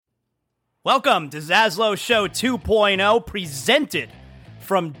Welcome to Zaslow Show 2.0, presented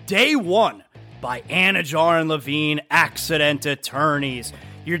from day one by Anajar and Levine Accident Attorneys.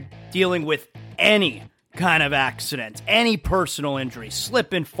 You're dealing with any kind of accident, any personal injury,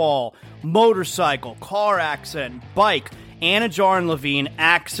 slip and fall, motorcycle, car accident, bike. Anajar and Levine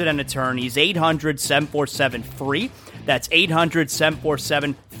Accident Attorneys, 800-747-FREE. That's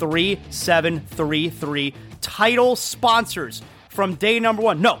 800-747-3733. Title sponsors from day number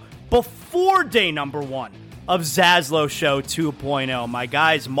one. No, before day number one of Zaslow Show 2.0. My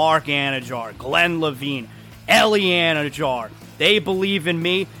guys Mark Anajar, Glenn Levine, Ellie Anajar. They believe in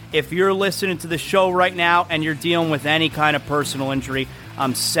me. If you're listening to the show right now and you're dealing with any kind of personal injury,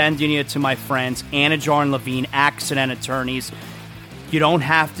 I'm sending you to my friends, Anajar and Levine Accident Attorneys. You don't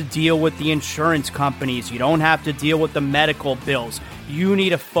have to deal with the insurance companies. You don't have to deal with the medical bills. You need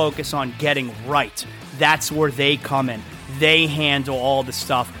to focus on getting right. That's where they come in. They handle all the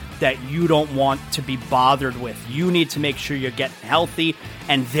stuff that you don't want to be bothered with. You need to make sure you're getting healthy,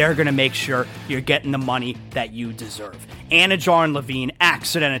 and they're going to make sure you're getting the money that you deserve. Anajar and Levine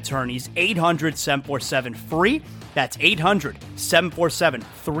Accident Attorneys, 800-747-FREE. That's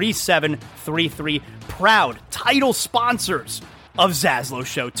 800-747-3733. Proud title sponsors of Zaslow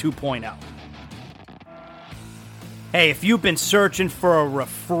Show 2.0. Hey, if you've been searching for a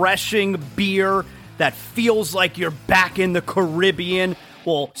refreshing beer that feels like you're back in the Caribbean,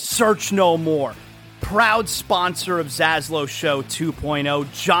 well, search no more. Proud sponsor of Zaslow Show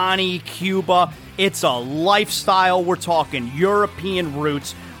 2.0, Johnny Cuba. It's a lifestyle. We're talking European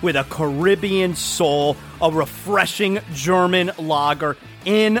roots with a Caribbean soul, a refreshing German lager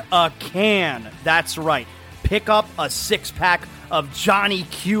in a can. That's right. Pick up a six-pack of Johnny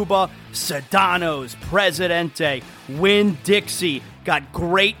Cuba, Sedanos, Presidente, Winn-Dixie. Got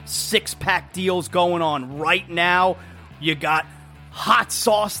great six-pack deals going on right now. You got hot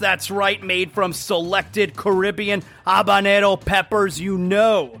sauce, that's right, made from selected Caribbean habanero peppers. You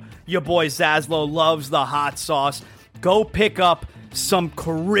know your boy Zaslow loves the hot sauce. Go pick up some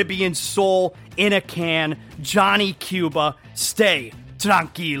Caribbean soul in a can. Johnny Cuba, stay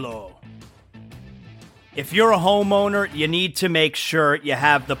tranquilo. If you're a homeowner, you need to make sure you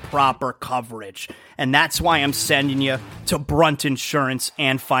have the proper coverage. And that's why I'm sending you to Brunt Insurance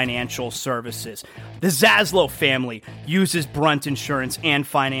and Financial Services. The Zaslow family uses Brunt Insurance and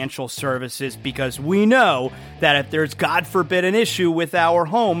Financial Services because we know that if there's, God forbid, an issue with our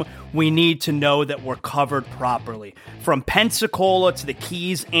home, we need to know that we're covered properly. From Pensacola to the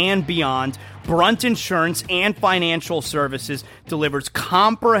Keys and beyond, Brunt Insurance and Financial Services delivers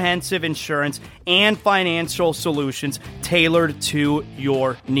comprehensive insurance and financial solutions tailored to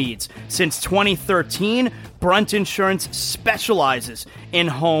your needs. Since 2013, Brunt Insurance specializes in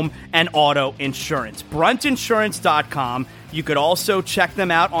home and auto insurance. BruntInsurance.com. You could also check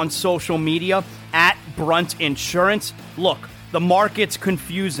them out on social media at Brunt Insurance. Look, the market's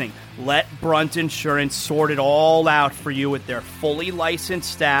confusing. Let Brunt Insurance sort it all out for you with their fully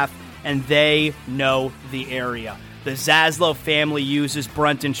licensed staff, and they know the area. The Zaslow family uses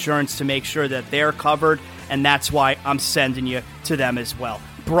Brunt Insurance to make sure that they're covered, and that's why I'm sending you to them as well.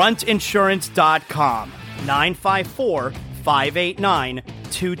 BruntInsurance.com,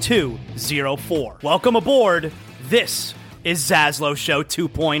 954-589-2204. Welcome aboard. This is Zaslow Show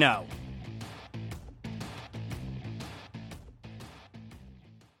 2.0.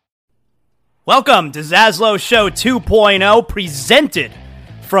 Welcome to Zaslow Show 2.0, presented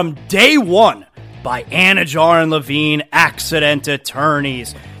from day one by Anajar and Levine Accident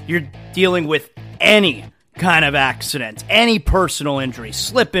Attorneys. You're dealing with any kind of accident, any personal injury,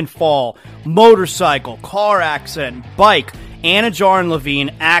 slip and fall, motorcycle, car accident, bike. Anajar and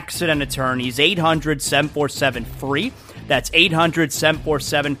Levine Accident Attorneys, 800-747-FREE. That's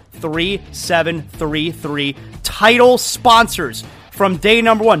 800-747-3733. Title sponsors from day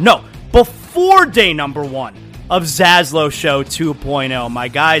number one. No, before day number one of Zaslow Show 2.0. My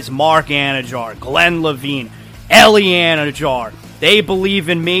guys Mark Anajar, Glenn Levine, Ellie Anajar. They believe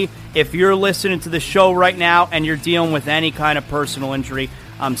in me. If you're listening to the show right now and you're dealing with any kind of personal injury,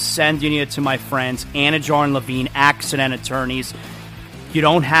 I'm sending you to my friends, Anajar and Levine Accident Attorneys. You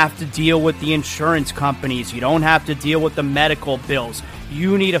don't have to deal with the insurance companies. You don't have to deal with the medical bills.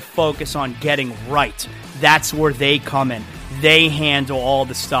 You need to focus on getting right. That's where they come in. They handle all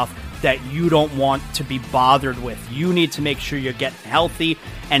the stuff that you don't want to be bothered with. You need to make sure you're getting healthy,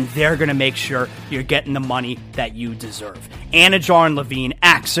 and they're going to make sure you're getting the money that you deserve. Anajar and Levine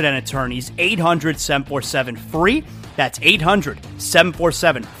Accident Attorneys, 800-747-FREE. That's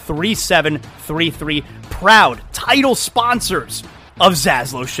 800-747-3733. Proud title sponsors of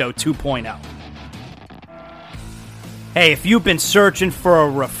Zaslow Show 2.0. Hey, if you've been searching for a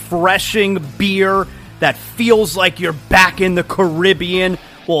refreshing beer that feels like you're back in the Caribbean,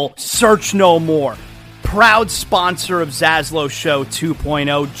 well, search no more. Proud sponsor of Zaslow Show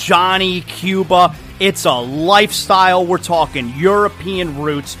 2.0, Johnny Cuba. It's a lifestyle. We're talking European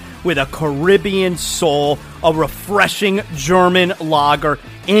roots with a Caribbean soul, a refreshing German lager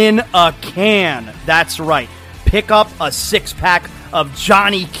in a can. That's right. Pick up a six-pack of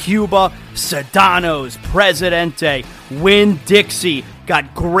Johnny Cuba, Sedanos, Presidente, Winn-Dixie.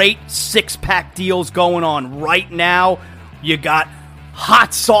 Got great six-pack deals going on right now. You got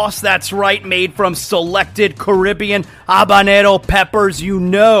hot sauce, that's right, made from selected Caribbean habanero peppers. You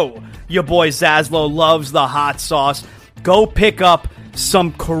know your boy Zaslow loves the hot sauce. Go pick up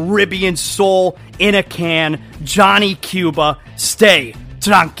some Caribbean soul in a can. Johnny Cuba, stay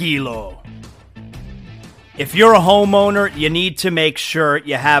tranquilo. If you're a homeowner, you need to make sure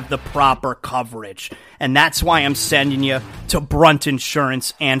you have the proper coverage. And that's why I'm sending you to Brunt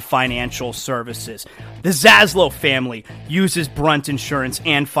Insurance and Financial Services. The Zaslow family uses Brunt Insurance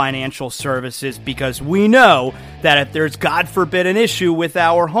and Financial Services because we know that if there's, God forbid, an issue with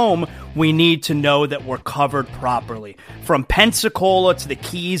our home, we need to know that we're covered properly. From Pensacola to the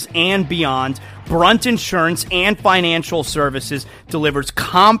Keys and beyond, Brunt Insurance and Financial Services delivers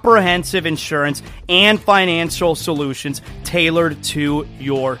comprehensive insurance and financial solutions tailored to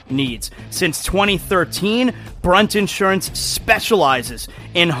your needs. Since 2013, Brunt Insurance specializes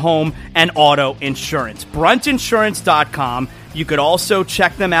in home and auto insurance. BruntInsurance.com. You could also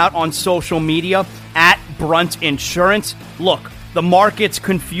check them out on social media at Brunt Insurance. Look, the market's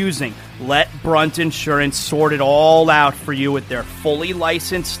confusing. Let Brunt Insurance sort it all out for you with their fully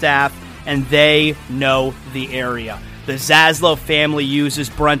licensed staff, and they know the area. The Zaslow family uses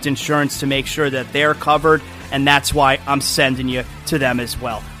Brunt Insurance to make sure that they're covered, and that's why I'm sending you to them as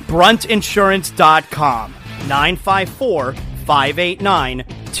well. BruntInsurance.com,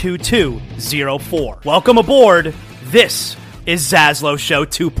 954-589-2204. Welcome aboard. This is Zaslow Show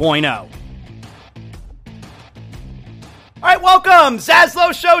 2.0. All right, welcome,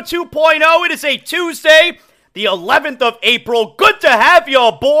 Zaslow Show 2.0. It is a Tuesday, the 11th of April. Good to have you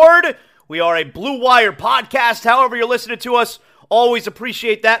aboard. We are a Blue Wire podcast. However you're listening to us, always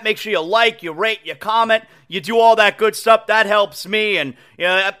appreciate that. Make sure you like, you rate, you comment, you do all that good stuff. That helps me, and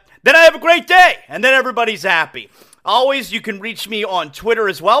then I have a great day, and then everybody's happy. Always, you can reach me on Twitter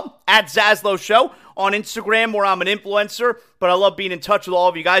as well, at Zaslow Show, on Instagram, where I'm an influencer, but I love being in touch with all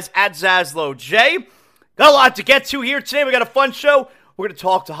of you guys, at Zaslow J. Got a lot to get to here today. We got a fun show. We're going to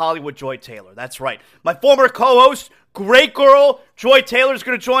talk to Hollywood Joy Taylor. That's right. My former co-host, great girl, Joy Taylor, is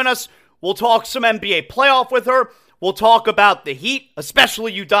going to join us. We'll talk some NBA playoff with her. We'll talk about the Heat,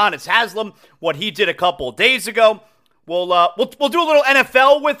 especially Udonis Haslem, what he did a couple of days ago. We'll do a little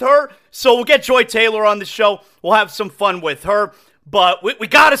NFL with her. So we'll get Joy Taylor on the show. We'll have some fun with her. But we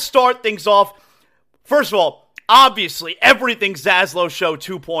got to start things off. First of all, obviously, everything Zaslow Show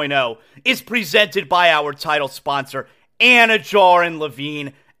 2.0 is presented by our title sponsor, Anajar and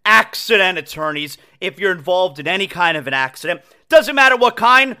Levine, Accident Attorneys. If you're involved in any kind of an accident, doesn't matter what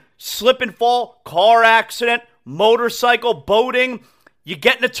kind, slip and fall, car accident, motorcycle, boating, you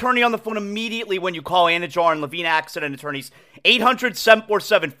get an attorney on the phone immediately when you call Anajar and Levine Accident Attorneys.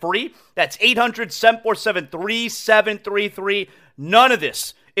 800-747-FREE. That's 800-747-3733. None of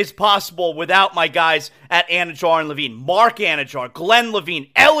this is possible without my guys at Anajar and Levine. Mark Anajar, Glenn Levine,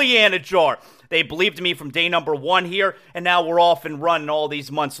 Ellie Anajar. They believed in me from day number one here, and now we're off and running all these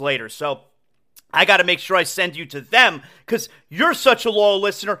months later. So I got to make sure I send you to them because you're such a loyal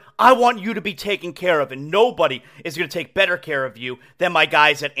listener. I want you to be taken care of, and nobody is going to take better care of you than my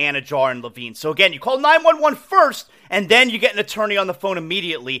guys at Anajar and Levine. So again, you call 911 first, and then you get an attorney on the phone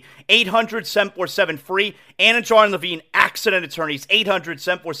immediately. 800-747-FREE. Anajar and Levine, Accident Attorneys,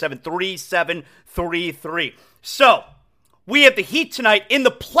 800-747-3733. So, we have the Heat tonight in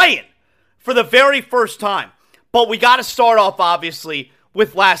the play-in for the very first time. But we got to start off, obviously,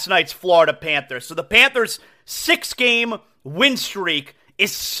 with last night's Florida Panthers. So the Panthers' 6-game win streak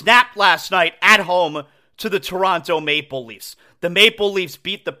is snapped last night at home to the Toronto Maple Leafs. The Maple Leafs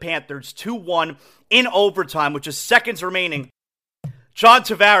beat the Panthers 2-1 in overtime, with just seconds remaining. John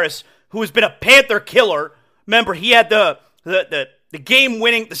Tavares, who has been a Panther killer, remember he had the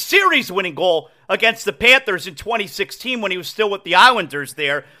game-winning, the series-winning goal against the Panthers in 2016 when he was still with the Islanders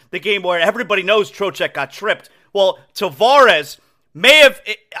there, the game where everybody knows Trocheck got tripped. Well, Tavares may have,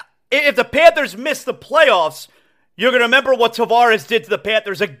 if the Panthers miss the playoffs, you're going to remember what Tavares did to the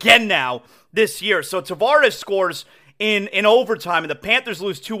Panthers again now this year. So Tavares scores in overtime, and the Panthers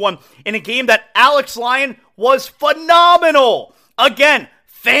lose 2-1 in a game that Alex Lyon was phenomenal. Again,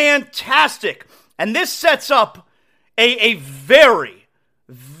 fantastic. And this sets up a very,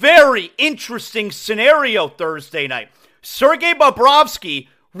 very interesting scenario Thursday night. Sergei Bobrovsky,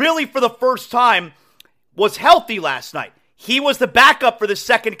 really for the first time, was healthy last night. He was the backup for the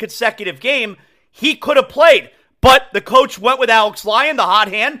second consecutive game. He could have played, but the coach went with Alex Lyon, the hot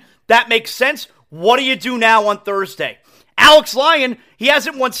hand. That makes sense. What do you do now on Thursday? Alex Lyon, he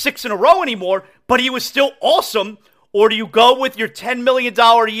hasn't won 6 in a row anymore, but he was still awesome. Or do you go with your $10 million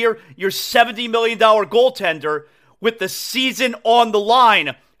a year, your $70 million goaltender with the season on the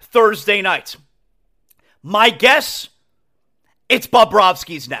line Thursday night? My guess, it's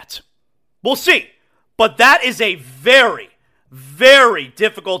Bobrovsky's net. We'll see. But that is a very, very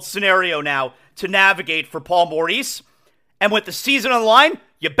difficult scenario now to navigate for Paul Maurice. And with the season on the line,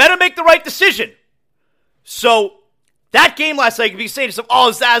 you better make the right decision. So, that game last night, you can be saying to yourself,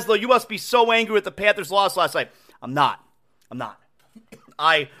 oh, Zaslow, you must be so angry with the Panthers' loss last night. I'm not.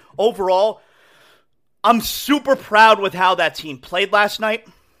 Overall, I'm super proud with how that team played last night.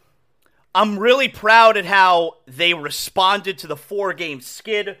 I'm really proud at how they responded to the 4-game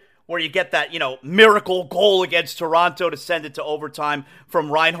skid, where you get that, miracle goal against Toronto to send it to overtime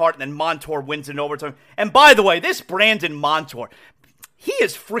from Reinhart, and then Montour wins in overtime. And by the way, this Brandon Montour, he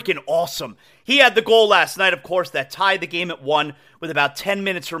is freaking awesome. He had the goal last night, of course, that tied the game at 1 with about 10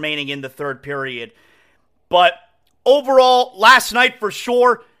 minutes remaining in the third period. But overall, last night for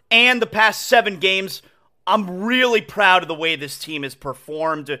sure, and the past 7 games, I'm really proud of the way this team has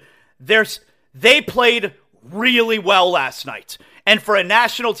performed. They played really well last night. And for a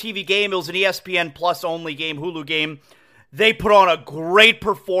national TV game, it was an ESPN Plus only game, Hulu game. They put on a great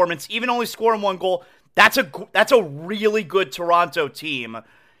performance, even only scoring 1 goal. That's a really good Toronto team.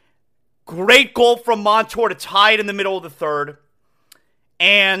 Great goal from Montour to tie it in the middle of the third.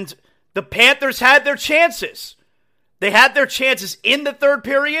 And the Panthers had their chances. They had their chances in the third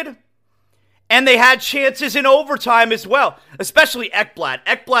period, and they had chances in overtime as well, especially Ekblad.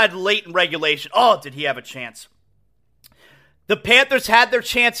 Ekblad late in regulation. Oh, did he have a chance? The Panthers had their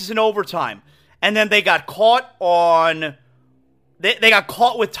chances in overtime, and then they got caught on... They got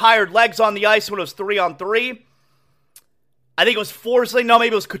caught with tired legs on the ice when it was 3-on-3. I think it was Forsling. No,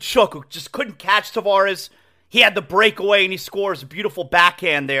 maybe it was Tkachuk, who just couldn't catch Tavares. He had the breakaway, and he scores a beautiful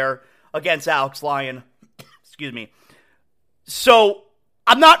backhand there against Alex Lyon. Excuse me. So,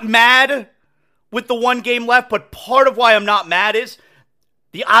 I'm not mad with the 1 game left, but part of why I'm not mad is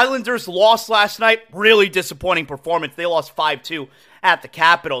the Islanders lost last night. Really disappointing performance. They lost 5-2 at the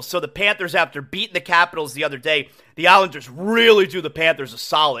Capitals. So the Panthers, after beating the Capitals the other day, the Islanders really do the Panthers a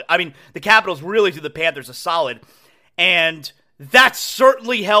solid. I mean, the Capitals really do the Panthers a solid. And that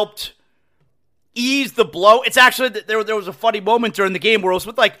certainly helped ease the blow. It's actually, there was a funny moment during the game where it was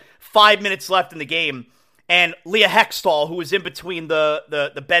with like 5 minutes left in the game, and Leah Hextall, who was in between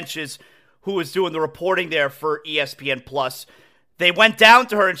the benches, who was doing the reporting there for ESPN Plus, they went down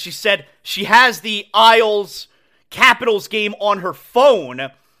to her and she said she has the Isles Capitals game on her phone,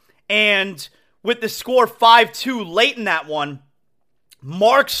 and with the score 5-2 late in that one,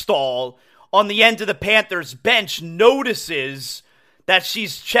 Mark Stahl on the end of the Panthers bench notices that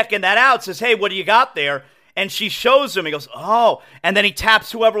she's checking that out, says, hey, what do you got there? And she shows him. He goes, oh. And then he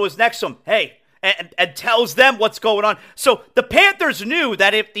taps whoever was next to him, hey, and tells them what's going on. So the Panthers knew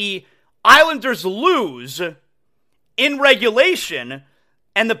that if the Islanders lose in regulation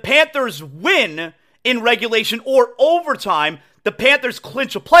and the Panthers win in regulation or overtime, the Panthers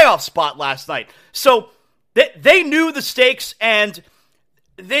clinch a playoff spot last night. So they knew the stakes, and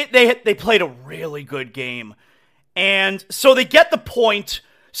they played a really good game. And so they get the point.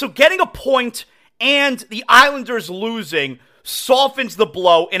 So getting a point and the Islanders losing softens the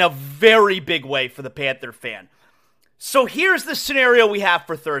blow in a very big way for the Panther fan. So here's the scenario we have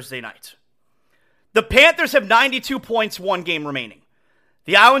for Thursday night. The Panthers have 92 points, 1 game remaining.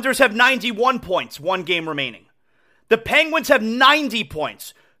 The Islanders have 91 points, 1 game remaining. The Penguins have 90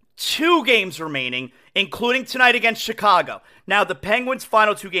 points, 2 games remaining, including tonight against Chicago. Now, the Penguins'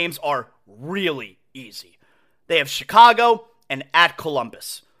 final 2 games are really easy. They have Chicago and at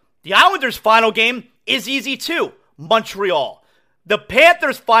Columbus. The Islanders' final game is easy too, Montreal. The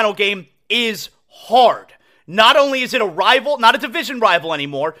Panthers' final game is hard. Not only is it a rival, not a division rival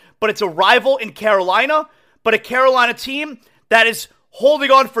anymore, but it's a rival in Carolina, but a Carolina team that is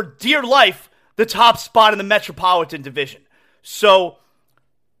holding on for dear life the top spot in the Metropolitan Division. So,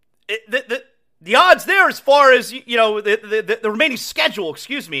 the odds there as far as, the remaining schedule,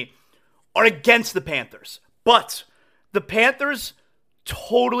 are against the Panthers. But the Panthers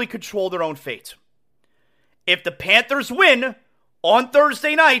totally control their own fate. If the Panthers win on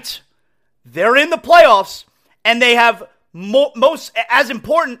Thursday night, they're in the playoffs, and they have most, as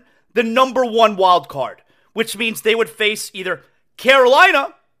important, the number 1 wild card, which means they would face either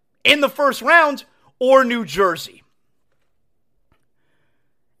Carolina in the first round or New Jersey.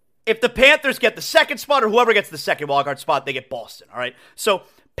 If the Panthers get the second spot or whoever gets the second wildcard spot, they get Boston, all right? So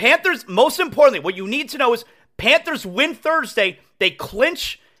Panthers, most importantly, what you need to know is Panthers win Thursday, they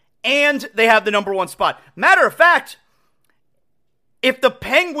clinch, and they have the number one spot. Matter of fact, if the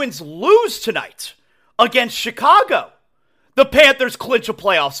Penguins lose tonight against Chicago, the Panthers clinch a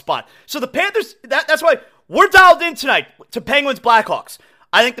playoff spot. So the Panthers, that's why we're dialed in tonight to Penguins-Blackhawks.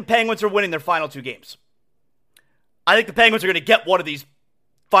 I think the Penguins are winning their final two games. I think the Penguins are going to get one of these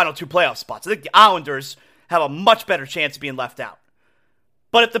final two playoff spots. I think the Islanders have a much better chance of being left out.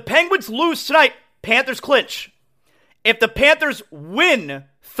 But if the Penguins lose tonight, Panthers clinch. If the Panthers win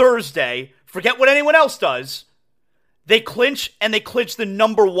Thursday, forget what anyone else does, they clinch, and they clinch the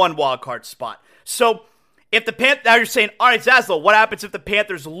number one wildcard spot. So if the Panthers, now you're saying, all right, Zaslow, what happens if the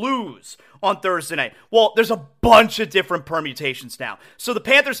Panthers lose on Thursday night? Well, there's a bunch of different permutations now. So the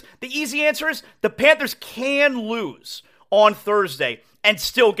Panthers, the easy answer is the Panthers can lose on Thursday and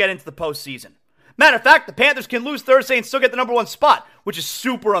still get into the postseason. Matter of fact, the Panthers can lose Thursday and still get the number one spot, which is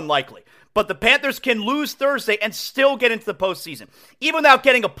super unlikely. But the Panthers can lose Thursday and still get into the postseason, even without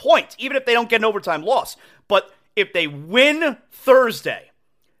getting a point, even if they don't get an overtime loss. But if they win Thursday,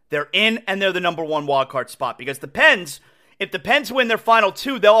 they're in and they're the number one wildcard spot. Because if the Pens win their final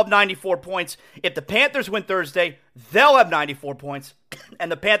two, they'll have 94 points. If the Panthers win Thursday, they'll have 94 points. And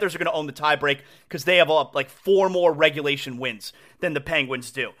the Panthers are going to own the tiebreak because they have like 4 more regulation wins than the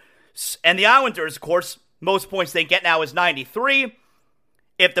Penguins do. And the Islanders, of course, most points they get now is 93.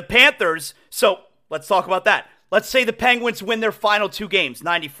 If the Panthers, so let's talk about that. Let's say the Penguins win their final 2 games,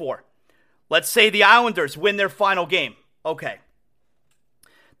 94. Let's say the Islanders win their final game. Okay.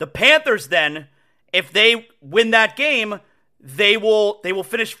 The Panthers then, if they win that game, they will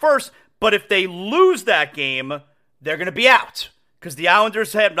finish first. But if they lose that game, they're going to be out. Because the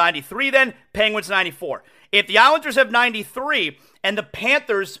Islanders have 93 then, Penguins 94. If the Islanders have 93 and the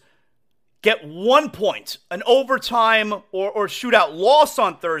Panthers get 1 point, an overtime or shootout loss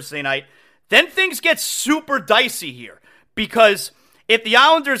on Thursday night, then things get super dicey here. Because if the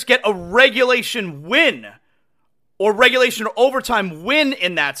Islanders get a regulation win or regulation or overtime win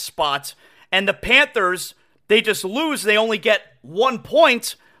in that spot, and the Panthers, they just lose, they only get 1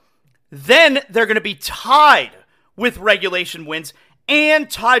 point, then they're going to be tied with regulation wins and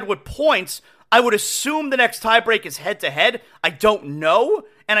tied with points. I would assume the next tiebreak is head-to-head. I don't know,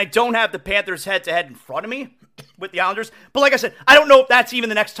 and I don't have the Panthers head-to-head in front of me with the Islanders. But like I said, I don't know if that's even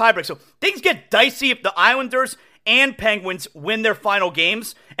the next tiebreak. So things get dicey if the Islanders and Penguins win their final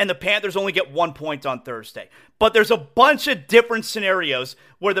games and the Panthers only get 1 point on Thursday. But there's a bunch of different scenarios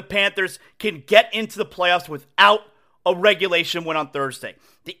where the Panthers can get into the playoffs without a regulation win on Thursday.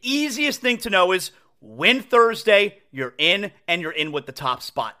 The easiest thing to know is win Thursday, you're in, and you're in with the top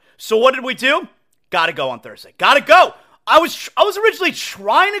spot. So what did we do? Gotta go on Thursday. Gotta go. I was originally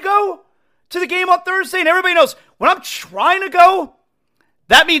trying to go to the game on Thursday, and everybody knows when I'm trying to go,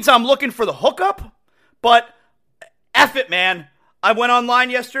 that means I'm looking for the hookup. But F it, man. I went online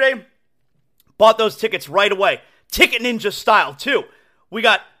yesterday, bought those tickets right away. Ticket Ninja style, too.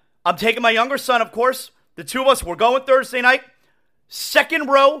 I'm taking my younger son, of course. The two of us, we're going Thursday night. Second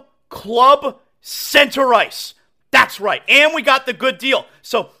row, club, center ice. That's right. And we got the good deal.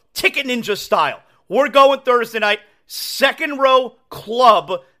 So, Ticket Ninja style. We're going Thursday night. Second row,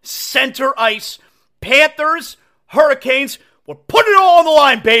 club, center ice. Panthers, Hurricanes. We're putting it all on the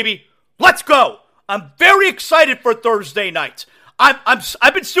line, baby. Let's go. I'm very excited for Thursday night.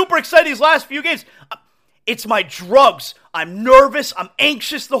 I've been super excited these last few games. It's my drugs. I'm nervous. I'm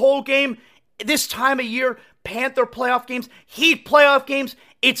anxious the whole game. This time of year, Panther playoff games, Heat playoff games,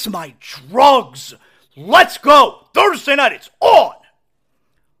 it's my drugs. Let's go. Thursday night, it's on.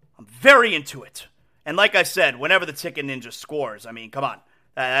 I'm very into it. And like I said, whenever the Ticket Ninja scores, I mean, come on.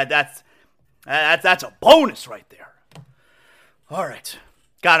 That's a bonus right there. All right.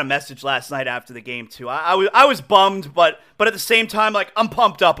 Got a message last night after the game, too. I was bummed, but at the same time, like, I'm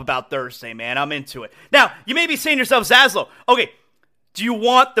pumped up about Thursday, man. I'm into it. Now, you may be saying to yourself, Zaslow, okay, do you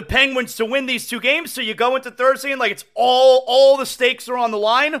want the Penguins to win these 2 games so you go into Thursday and, like, it's all the stakes are on the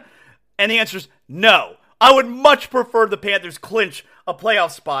line? And the answer is no. I would much prefer the Panthers clinch a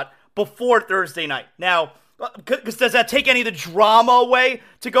playoff spot before Thursday night. Now, because does that take any of the drama away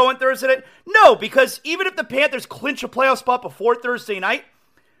to go on Thursday night? No, because even if the Panthers clinch a playoff spot before Thursday night,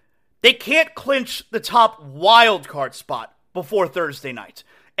 they can't clinch the top wild card spot before Thursday night.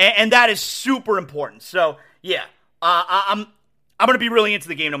 And that is super important. So, yeah, I'm going to be really into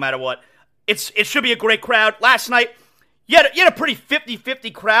the game no matter what. It should be a great crowd. Last night, You had a pretty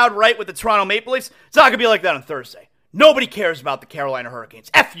 50-50 crowd, right, with the Toronto Maple Leafs. It's not going to be like that on Thursday. Nobody cares about the Carolina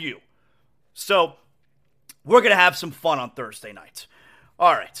Hurricanes. F you. So we're going to have some fun on Thursday night.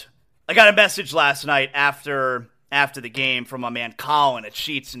 All right. I got a message last night after the game from my man Colin at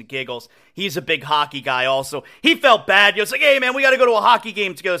Sheets and Giggles. He's a big hockey guy also. He felt bad. He was like, hey, man, we got to go to a hockey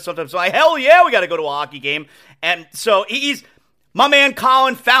game together sometime. So hell yeah, we got to go to a hockey game. And so he's my man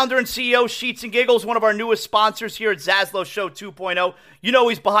Colin, founder and CEO, Sheets and Giggles, one of our newest sponsors here at Zaslow Show 2.0. You know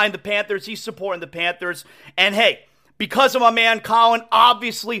he's behind the Panthers. He's supporting the Panthers. And hey, because of my man Colin,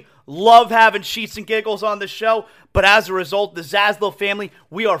 obviously love having Sheets and Giggles on the show. But as a result, the Zaslow family,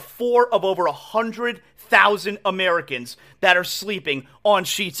 we are 4 of over 100,000 Americans that are sleeping on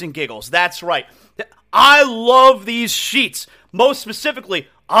Sheets and Giggles. That's right. I love these sheets. Most specifically,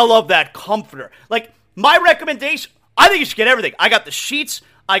 I love that comforter. Like, my recommendation, I think you should get everything. I got the sheets,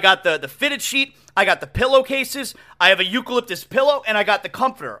 I got the fitted sheet, I got the pillowcases, I have a eucalyptus pillow, and I got the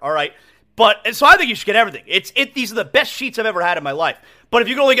comforter, all right? So I think you should get everything. These are the best sheets I've ever had in my life. But if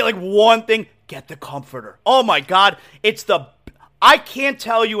you can only get like one thing, get the comforter. Oh my God, I can't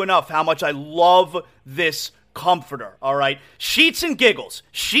tell you enough how much I love this comforter, all right? Sheets and Giggles,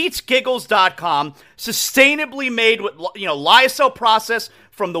 sheetsgiggles.com, sustainably made with, lyocell process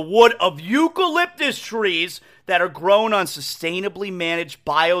from the wood of eucalyptus trees that are grown on sustainably managed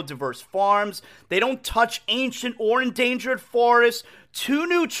biodiverse farms. They don't touch ancient or endangered forests. 2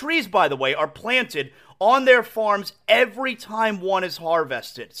 new trees, by the way, are planted on their farms every time one is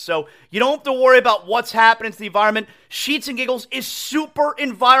harvested. So you don't have to worry about what's happening to the environment. Sheets and Giggles is super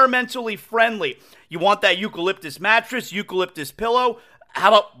environmentally friendly. You want that eucalyptus mattress, eucalyptus pillow. How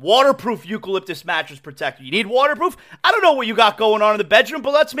about waterproof eucalyptus mattress protector? You need waterproof? I don't know what you got going on in the bedroom,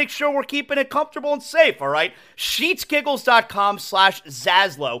 but let's make sure we're keeping it comfortable and safe, all right?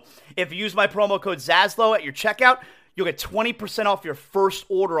 Sheetsgiggles.com/Zaslow. If you use my promo code Zaslow at your checkout, you'll get 20% off your first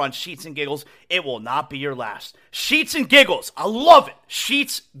order on Sheets and Giggles. It will not be your last. Sheets and Giggles. I love it.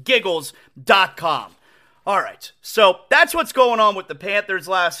 Sheetsgiggles.com. All right, so that's what's going on with the Panthers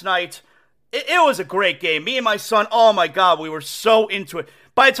last night. It was a great game. Me and my son, oh my God, we were so into it.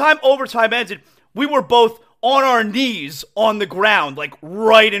 By the time overtime ended, we were both on our knees on the ground, like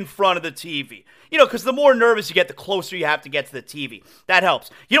right in front of the TV. Because the more nervous you get, the closer you have to get to the TV. That helps.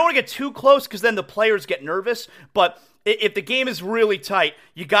 You don't want to get too close because then the players get nervous. But if the game is really tight,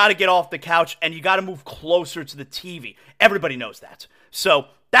 you got to get off the couch and you got to move closer to the TV. Everybody knows that. So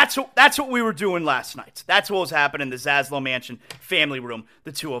that's what we were doing last night. That's what was happening in the Zaslow Mansion family room,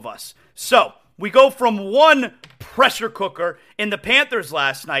 the 2 of us. So we go from one pressure cooker in the Panthers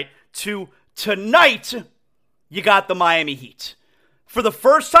last night to tonight, you got the Miami Heat. For the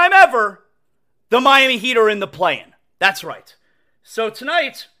first time ever, the Miami Heat are in the play-in. That's right. So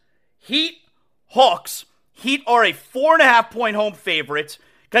tonight, Heat, Hawks. Heat are a 4.5-point home favorite.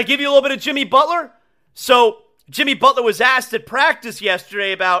 Can I give you a little bit of Jimmy Butler? So Jimmy Butler was asked at practice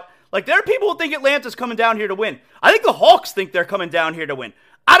yesterday about, there are people who think Atlanta's coming down here to win. I think the Hawks think they're coming down here to win.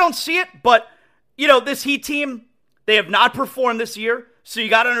 I don't see it, but, this Heat team, they have not performed this year, so you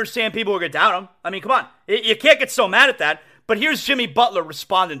got to understand people are going to doubt them. I mean, come on. You can't get so mad at that. But here's Jimmy Butler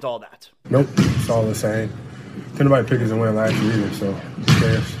responding to all that. Nope, it's all the same. Didn't nobody pick us to win last year either, so who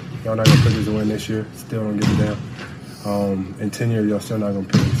cares? Y'all not going to pick us to win this year. Still don't give a damn. In 10 years, y'all still not going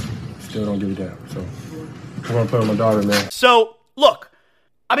to pick us. Still don't give a damn. So I'm going to play with my daughter, man. So, look.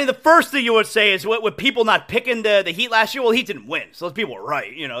 I mean, the first thing you would say is, with people not picking the Heat last year, well, Heat didn't win. So those people were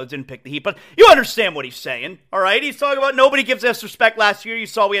right, didn't pick the Heat. But you understand what he's saying, all right? He's talking about nobody gives us respect last year. You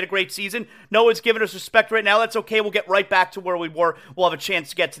saw we had a great season. No one's giving us respect right now. That's okay. We'll get right back to where we were. We'll have a chance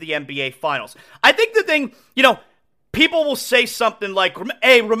to get to the NBA Finals. I think the thing, people will say something like,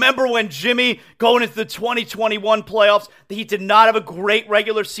 hey, remember when Jimmy, going into the 2021 playoffs, the Heat did not have a great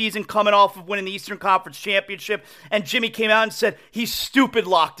regular season coming off of winning the Eastern Conference Championship, and Jimmy came out and said he's stupid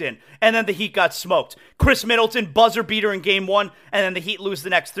locked in, and then the Heat got smoked. Chris Middleton, buzzer beater in Game 1, and then the Heat lose the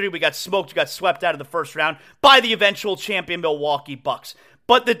next 3. We got smoked, we got swept out of the first round by the eventual champion Milwaukee Bucks.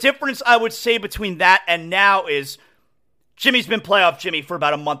 But the difference I would say between that and now is Jimmy's been playoff Jimmy for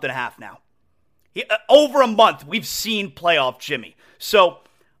about a month and a half now. Over a month, we've seen playoff Jimmy. So,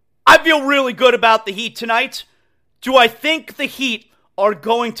 I feel really good about the Heat tonight. Do I think the Heat are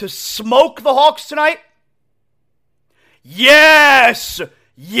going to smoke the Hawks tonight? Yes!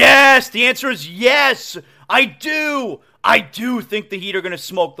 Yes! The answer is yes! I do! I do think the Heat are going to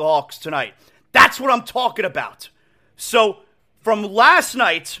smoke the Hawks tonight. That's what I'm talking about. So, from last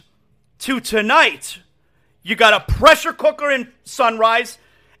night to tonight, you got a pressure cooker in Sunrise,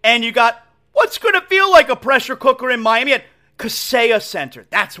 and you got what's going to feel like a pressure cooker in Miami at Kaseya Center.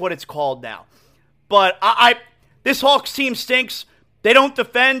 That's what it's called now. But This Hawks team stinks. They don't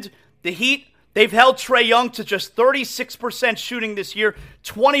defend. The Heat, they've held Trae Young to just 36% shooting this year,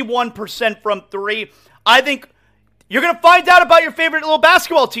 21% from three. I think you're going to find out about your favorite little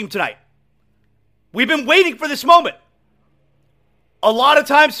basketball team tonight. We've been waiting for this moment. A lot of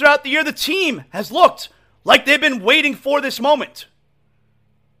times throughout the year, the team has looked like they've been waiting for this moment.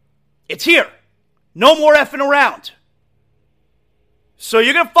 It's here. No more effing around. So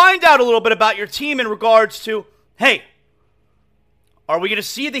you're going to find out a little bit about your team in regards to, hey, are we going to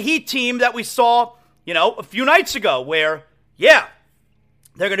see the Heat team that we saw, a few nights ago where, yeah,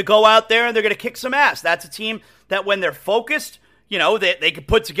 they're going to go out there and they're going to kick some ass. That's a team that when they're focused, they can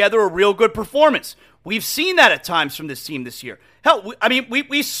put together a real good performance. We've seen that at times from this team this year. Hell,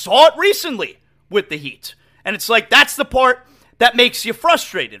 we saw it recently with the Heat. And it's like, that's the part that makes you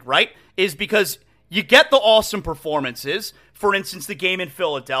frustrated, right? Is because you get the awesome performances. For instance, the game in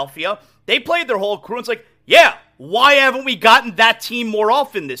Philadelphia, they played their whole crew. And it's like, yeah, why haven't we gotten that team more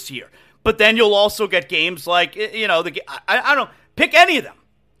often this year? But then you'll also get games like, I don't know, pick any of them.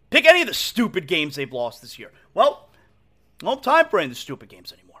 Pick any of the stupid games they've lost this year. Well, no time for any of the stupid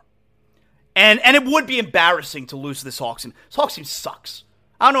games anymore. And it would be embarrassing to lose to this Hawks team. This Hawks team sucks.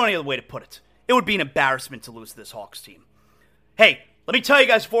 I don't know any other way to put it. It would be an embarrassment to lose to this Hawks team. Hey, let me tell you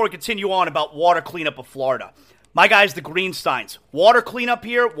guys before we continue on about water cleanup of Florida. My guys, the Greensteins. Water cleanup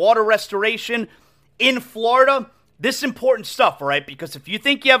here, water restoration in Florida. This is important stuff, all right? Because if you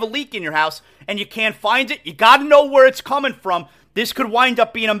think you have a leak in your house and you can't find it, you got to know where it's coming from. This could wind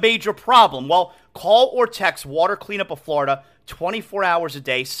up being a major problem. Well, call or text Water Cleanup of Florida 24 hours a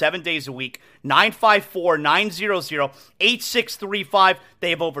day, 7 days a week, 954-900-8635. They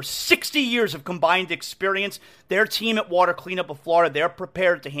have over 60 years of combined experience. Their team at Water Cleanup of Florida, they're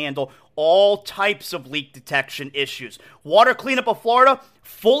prepared to handle all types of leak detection issues. Water Cleanup of Florida,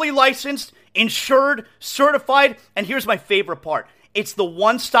 fully licensed, insured, certified, and here's my favorite part. It's the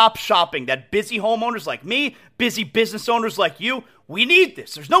one-stop shopping that busy homeowners like me, busy business owners like you, we need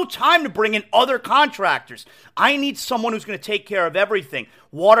this. There's no time to bring in other contractors. I need someone who's going to take care of everything.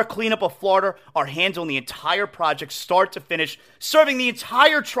 Water Cleanup of Florida are handling the entire project start to finish, serving the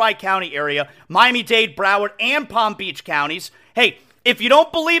entire Tri-County area, Miami-Dade, Broward, and Palm Beach counties. Hey, if you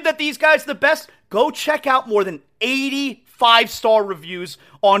don't believe that these guys are the best, go check out more than 80 5-star reviews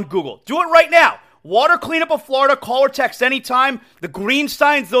on Google. Do it right now. Water Cleanup of Florida, call or text anytime. The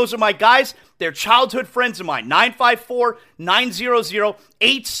Greensteins, those are my guys. They're childhood friends of mine.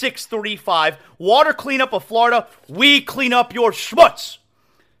 954-900-8635. Water Cleanup of Florida, we clean up your schmutz.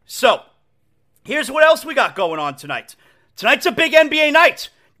 So, here's what else we got going on tonight. Tonight's a big NBA night.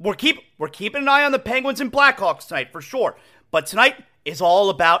 We're keeping an eye on the Penguins and Blackhawks tonight, for sure. But tonight is all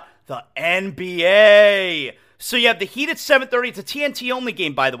about the NBA. So you have the Heat at 7:30. It's a TNT-only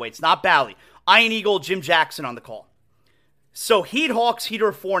game, by the way. It's not Bally. Iron Eagle, Jim Jackson on the call. So Heat Hawks, Heat are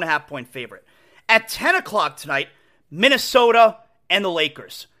a 4.5-point favorite. At 10 o'clock tonight, Minnesota and the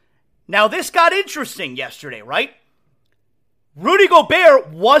Lakers. Now this got interesting yesterday, right? Rudy Gobert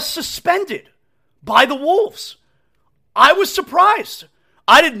was suspended by the Wolves. I was surprised.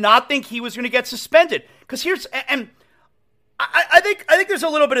 I did not think he was going to get suspended. Because I think there's a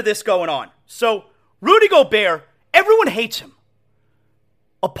little bit of this going on. So Rudy Gobert, everyone hates him.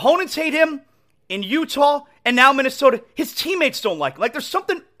 Opponents hate him in Utah and now Minnesota. His teammates don't like him. Like, there's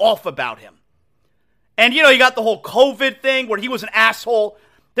something off about him. And, you got the whole COVID thing where he was an asshole.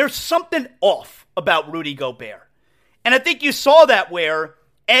 There's something off about Rudy Gobert. And I think you saw that where,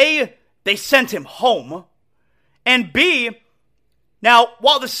 A, they sent him home, and B, now,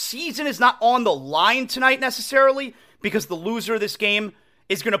 while the season is not on the line tonight necessarily, because the loser of this game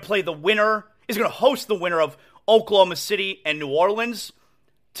is going to play the winner, is going to host the winner of Oklahoma City and New Orleans,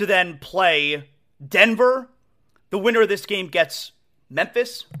 to then play Denver. The winner of this game gets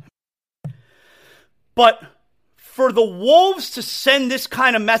Memphis. But for the Wolves to send this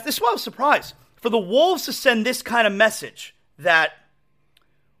kind of message, this is why I was surprised. For the Wolves to send this kind of message that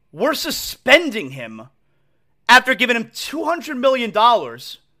we're suspending him after giving him $200 million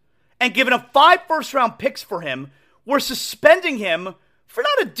and giving him 5 first-round picks for him, we're suspending him for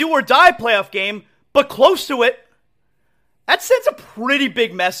not a do-or-die playoff game, but close to it. That sends a pretty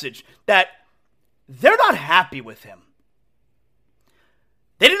big message that they're not happy with him.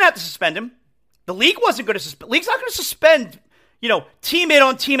 They didn't have to suspend him. The league wasn't going to suspend. League's not going to suspend, teammate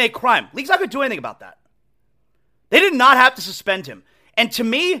on teammate crime. League's not going to do anything about that. They did not have to suspend him. And to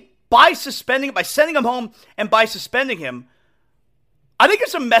me, by sending him home and by suspending him, I think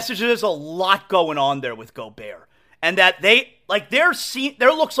it's a message that there's a lot going on there with Gobert. And that there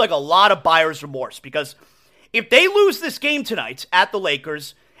looks like a lot of buyer's remorse, because if they lose this game tonight at the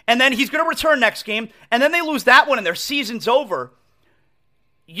Lakers and then he's going to return next game, and then they lose that one and their season's over,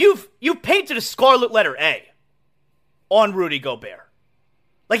 you've painted a scarlet letter A on Rudy Gobert.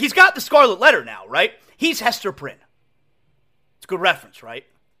 Like, he's got the scarlet letter now, right? He's Hester Prynne. It's a good reference, right?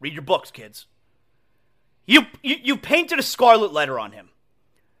 Read your books, kids. You painted a scarlet letter on him.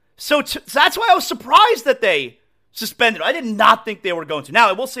 So that's why I was surprised that they suspended him. I did not think they were going to. Now,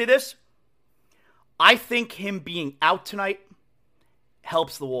 I will say this. I think him being out tonight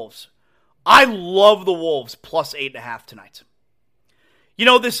helps the Wolves. I love the Wolves plus 8.5 tonight. You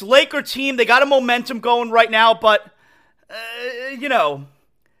know, this Laker team, they got a momentum going right now, but,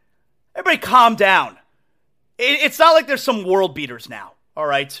 everybody calm down. It's not like there's some world beaters now, all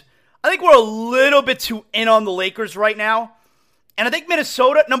right? I think we're a little bit too in on the Lakers right now. And I think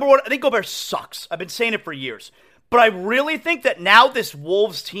Minnesota, number one, I think Gobert sucks. I've been saying it for years. But I really think that now this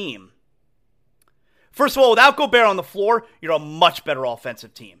Wolves team, first of all, without Gobert on the floor, you're a much better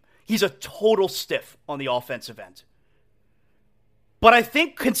offensive team. He's a total stiff on the offensive end. But I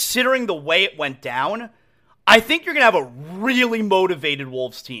think considering the way it went down, I think you're going to have a really motivated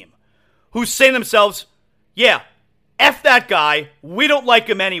Wolves team who's saying to themselves, yeah, F that guy. We don't like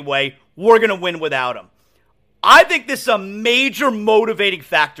him anyway. We're going to win without him. I think this is a major motivating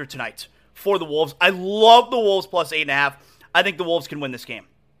factor tonight for the Wolves. I love the Wolves plus 8.5. I think the Wolves can win this game.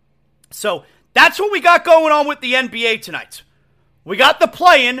 So that's what we got going on with the NBA tonight. We got the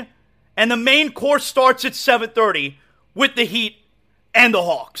play-in, and the main course starts at 7:30 with the Heat and the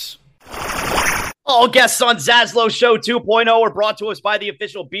Hawks. All guests on Zaslow Show 2.0 are brought to us by the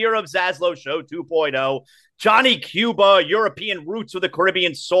official beer of Zaslow Show 2.0. Johnny Cuba, European roots with a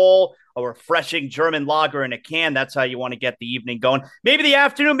Caribbean soul, a refreshing German lager in a can. That's how you want to get the evening going. Maybe the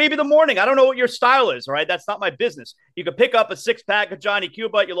afternoon, maybe the morning. I don't know what your style is, all right? That's not my business. You can pick up a 6-pack of Johnny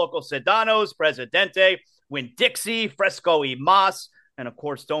Cuba at your local Sedano's, Presidente, Winn-Dixie, Fresco y Mas. And, of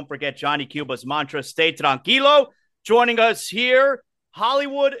course, don't forget Johnny Cuba's mantra, stay tranquilo. Joining us here,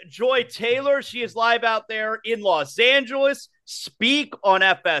 Hollywood Joy Taylor. She is live out there in Los Angeles. Speak on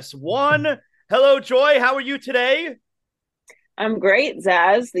FS1. Hello, Joy. How are you today? I'm great,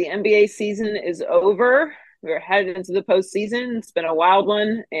 Zaz. The NBA season is over. We're headed into the postseason. It's been a wild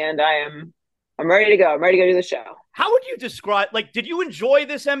one, and I'm ready to go. I'm ready to go do the show. How would you describe, did you enjoy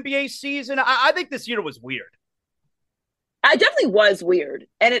this NBA season? I think this year was weird. I definitely was weird,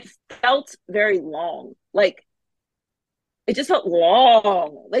 and it felt very long. It just felt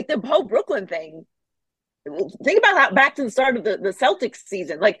long. Like the whole Brooklyn thing. Think about how back to the start of the Celtics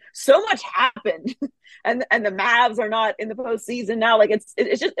season. So much happened, and the Mavs are not in the postseason now. It's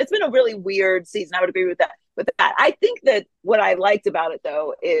been a really weird season. I would agree with that. I think that what I liked about it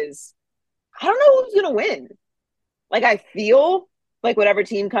though is I don't know who's gonna win. I feel like whatever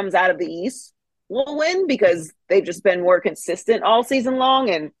team comes out of the East will win because they've just been more consistent all season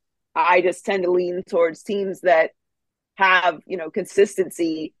long, and I just tend to lean towards teams that have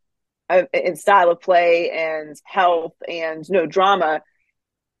consistency in style of play and health and no drama,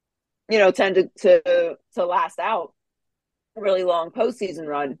 tend to last out a really long postseason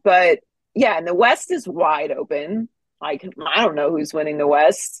run. But yeah, and the West is wide open. I don't know who's winning the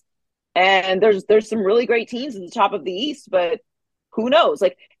West. And there's some really great teams at the top of the East, but who knows?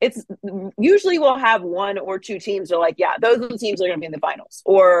 It's usually we'll have one or two teams that are yeah, those are the teams that are going to be in the finals,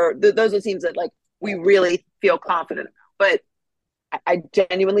 or those are the teams that we really feel confident about. But I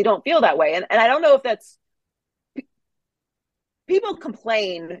genuinely don't feel that way. And I don't know if that's people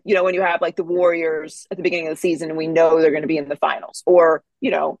complain, when you have the Warriors at the beginning of the season and we know they're going to be in the finals, or,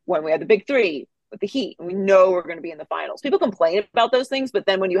 when we had the big three with the Heat and we know we're going to be in the finals. People complain about those things. But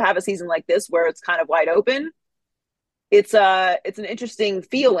then when you have a season like this, where it's kind of wide open, it's an interesting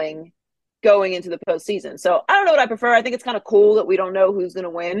feeling going into the postseason. So I don't know what I prefer. I think it's kind of cool that we don't know who's going to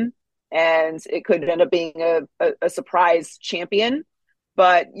win. And it could end up being a surprise champion.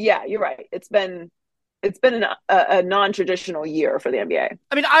 But yeah, you're right. It's been a non-traditional year for the NBA.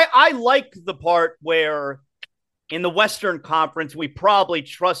 I mean, I like the part where in the Western Conference, we probably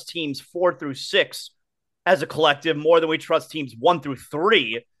trust teams 4 through 6 as a collective more than we trust teams 1 through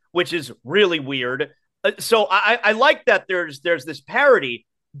 3, which is really weird. So I like that there's this parity.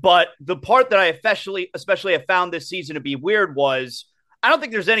 But the part that I especially have found this season to be weird was, I don't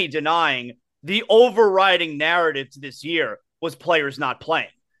think there's any denying the overriding narrative to this year was players not playing.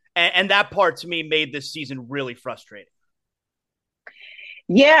 And that part to me made this season really frustrating.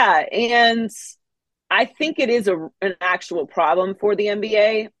 Yeah. And I think it is an actual problem for the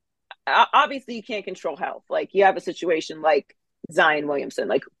NBA. Obviously you can't control health. You have a situation like Zion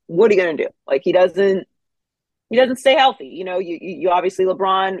Williamson, what are you going to do? He doesn't stay healthy. You obviously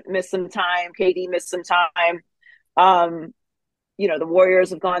LeBron missed some time. KD missed some time. the Warriors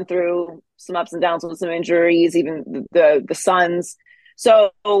have gone through some ups and downs with some injuries, even the Suns.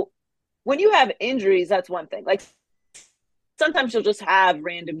 So when you have injuries, that's one thing. Like sometimes you'll just have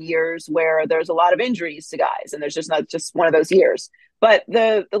random years where there's a lot of injuries to guys, and there's just not just one of those years. But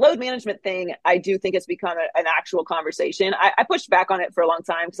the load management thing, I do think it's become an actual conversation. I pushed back on it for a long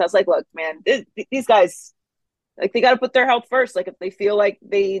time because I was like, look, man, these guys, like, they got to put their health first. Like if they feel like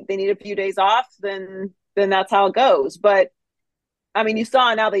they need a few days off, then that's how it goes. But I mean, you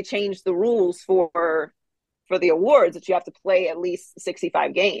saw now they changed the rules for the awards that you have to play at least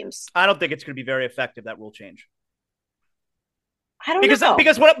 65 games. I don't think it's going to be very effective, that rule change. I don't know.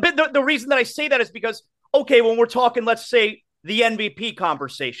 Because the reason that I say that is because, okay, when we're talking, let's say, the MVP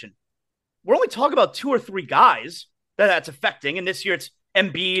conversation, we're only talking about 2 or 3 guys that's affecting. And this year it's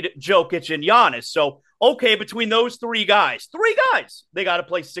Embiid, Jokic, and Giannis. So, okay, between those 3 guys, they got to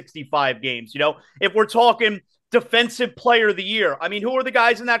play 65 games. If we're talking defensive player of the year, I mean, who are the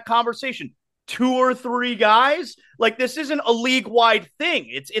guys in that conversation? 2 or 3 guys? Like, this isn't a league-wide thing.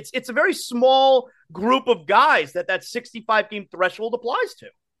 It's a very small group of guys that 65-game threshold applies to.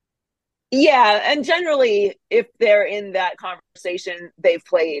 Yeah, and generally, if they're in that conversation, they've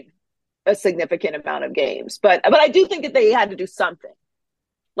played a significant amount of games. But I do think that they had to do something.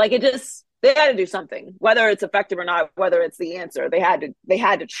 Like they had to do something, whether it's effective or not, whether it's the answer. They had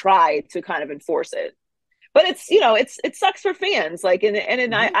to try to kind of enforce it. But it's it sucks for fans. Like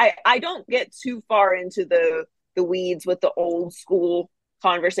and I don't get too far into the weeds with the old school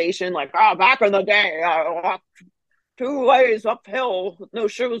conversation. Like, back in the day, I walked 2 ways uphill with no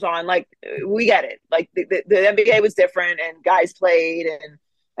shoes on. Like, we get it. Like the NBA was different and guys played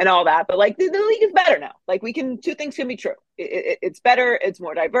and all that. But like the league is better now. Like 2 things can be true. It's better. It's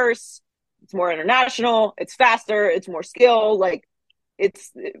more diverse. It's more international. It's faster. It's more skill. Like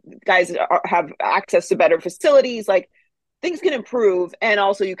guys have access to better facilities. Like things can improve, and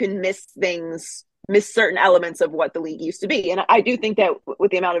also you can miss certain elements of what the league used to be. And I do think that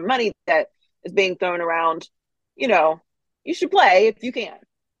with the amount of money that is being thrown around, you should play if you can.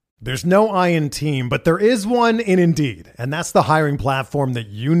 There's no I in team, but there is one in Indeed, and that's the hiring platform that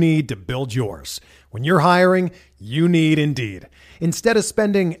you need to build yours. When you're hiring, you need Indeed. Instead of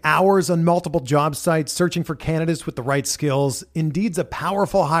spending hours on multiple job sites searching for candidates with the right skills, Indeed's a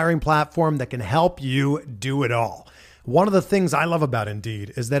powerful hiring platform that can help you do it all. One of the things I love about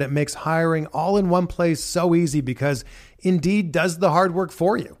Indeed is that it makes hiring all in one place so easy because Indeed does the hard work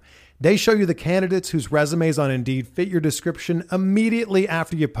for you. They show you the candidates whose resumes on Indeed fit your description immediately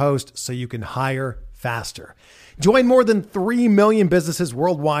after you post so you can hire faster. Join more than 3 million businesses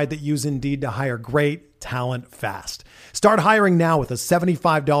worldwide that use Indeed to hire great talent fast. Start hiring now with a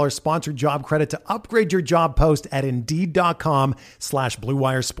 $75 sponsored job credit to upgrade your job post at Indeed.com/Blue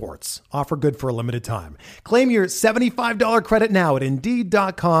Wire Sports. Offer good for a limited time. Claim your $75 credit now at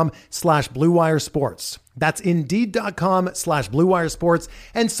Indeed.com/Blue Wire Sports. That's Indeed.com/Blue Wire Sports,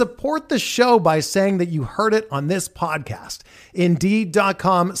 and support the show by saying that you heard it on this podcast.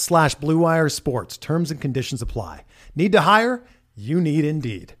 Indeed.com/Blue Wire Sports. Terms and conditions apply. Need to hire? You need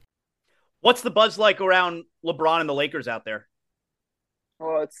Indeed. What's the buzz like around LeBron and the Lakers out there?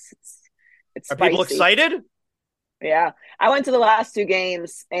 Oh, it's Are spicy. people excited? Yeah. I went to the last 2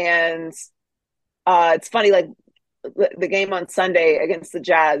 games, and it's funny, like the game on Sunday against the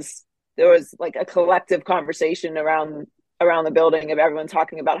Jazz, there was like a collective conversation around the building of everyone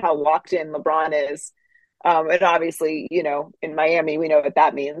talking about how locked in LeBron is. And obviously, in Miami, we know what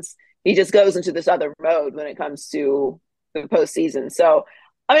that means. He just goes into this other mode when it comes to the postseason. So,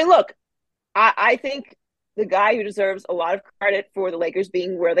 I mean, look, I think the guy who deserves a lot of credit for the Lakers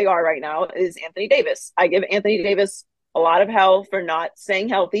being where they are right now is Anthony Davis. I give Anthony Davis a lot of hell for not staying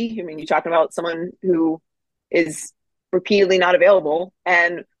healthy. I mean, you're talking about someone who is repeatedly not available.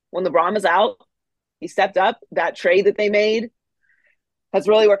 And when LeBron was out, he stepped up. That trade that they made has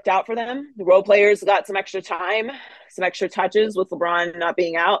really worked out for them. The role players got some extra time, some extra touches with LeBron not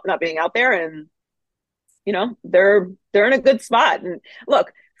being out there. And, they're in a good spot. And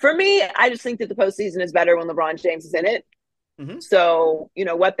look, for me, I just think that the postseason is better when LeBron James is in it. Mm-hmm. So,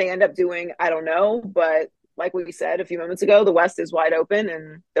 what they end up doing, I don't know. But like we said a few moments ago, the West is wide open,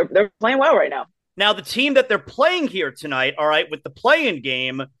 and they're playing well right now. Now, the team that they're playing here tonight, all right, with the play-in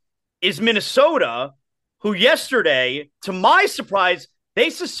game, is Minnesota, who yesterday, to my surprise, they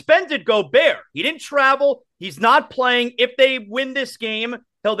suspended Gobert. He didn't travel. He's not playing. If they win this game,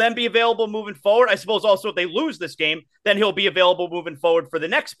 he'll then be available moving forward. I suppose also if they lose this game, then he'll be available moving forward for the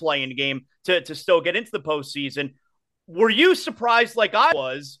next play-in game to still get into the postseason. Were you surprised, like I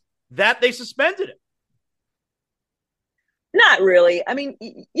was, that they suspended him? Not really. I mean,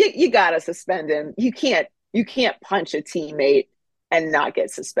 you got to suspend him. You can't punch a teammate and not get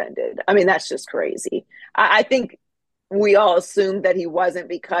suspended. I mean, that's just crazy. I think we all assumed that he wasn't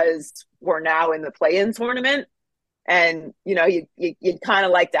because we're now in the play-in tournament, and you'd kind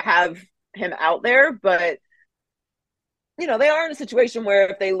of like to have him out there, but they are in a situation where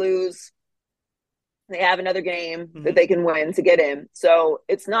if they lose, they have another game that they can win to get in. So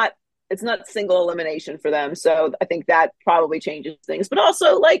it's not single elimination for them. So I think that probably changes things. But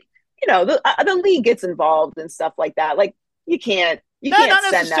also, like, the league gets involved and stuff like that. Like, you can't not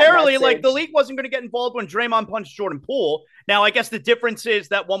send necessarily. that like, the league wasn't going to get involved when Draymond punched Jordan Poole. Now, I guess the difference is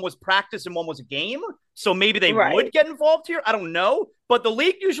that one was practice and one was a game. So maybe they would get involved here. I don't know. But the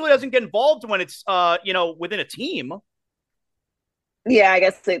league usually doesn't get involved when it's within a team. Yeah, I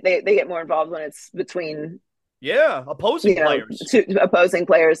guess they get more involved when it's between opposing players. Two opposing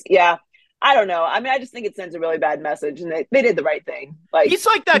players. Yeah. I don't know. I mean, I just think it sends a really bad message, and they did the right thing. Like, he's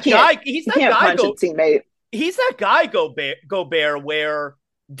like that guy. He's that guy. Teammate. He's that guy Gobert, where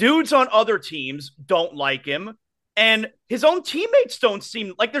dudes on other teams don't like him, and his own teammates don't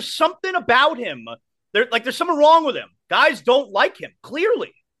seem like there's something about him. There's something wrong with him. Guys don't like him,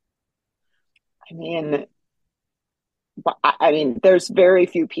 clearly. I mean, there's very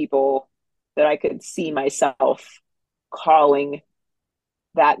few people that I could see myself calling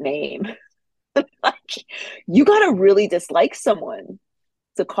that name. Like, you got to really dislike someone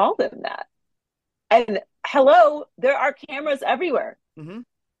to call them that. And hello, there are cameras everywhere.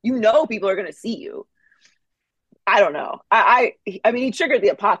 Mm-hmm. People are going to see you. I don't know. I mean, he triggered the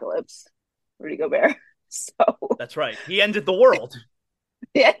apocalypse, Rudy Gobert. So that's right. He ended the world.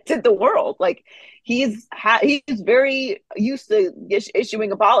 He ended the world. Like, he's very used to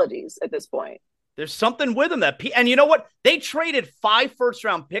issuing apologies at this point. There's something with him and you know what? They traded 5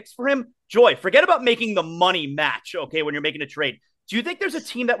 first-round picks for him. Joy, forget about making the money match, okay, when you're making a trade. Do you think there's a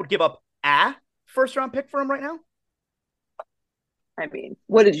team that would give up a first-round pick for him right now? I mean,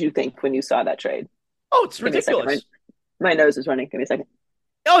 what did you think when you saw that trade? Oh, it's ridiculous. My nose is running. Give me a second.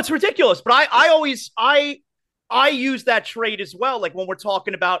 Oh, it's ridiculous. But I use that trade as well, like when we're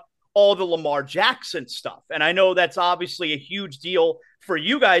talking about all the Lamar Jackson stuff. And I know that's obviously a huge deal for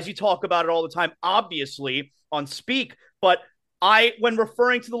you guys. You talk about it all the time, obviously, on Speak. But when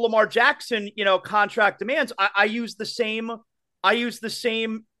referring to the Lamar Jackson, contract demands, I use as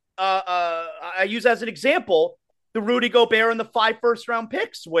an example the Rudy Gobert and the 5 first-round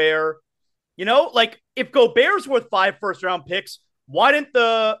picks, where, like, if Gobert's worth 5 first-round picks, why didn't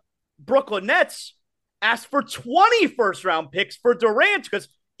the Brooklyn Nets ask for 20 first-round picks for Durant? Because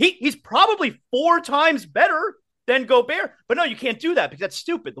he's probably 4 times better than Gobert. But no, you can't do that because that's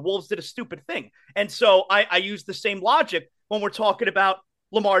stupid. The Wolves did a stupid thing. And so I use the same logic when we're talking about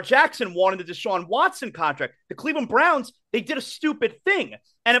Lamar Jackson wanting the Deshaun Watson contract. The Cleveland Browns, they did a stupid thing.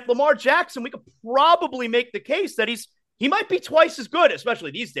 And if Lamar Jackson, we could probably make the case that he might be twice as good,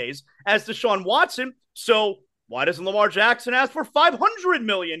 especially these days, as Deshaun Watson. So why doesn't Lamar Jackson ask for $500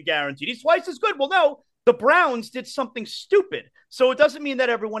 million guaranteed? He's twice as good. Well, no, the Browns did something stupid. So it doesn't mean that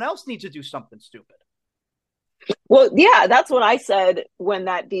everyone else needs to do something stupid. Well, yeah, that's what I said when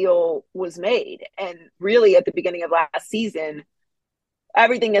that deal was made. And really at the beginning of last season,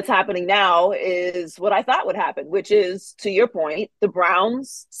 everything that's happening now is what I thought would happen, which is, to your point, the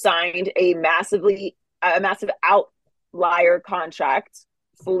Browns signed a massive outlier contract,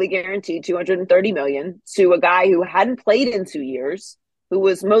 fully guaranteed $230 million, to a guy who hadn't played in 2 years, who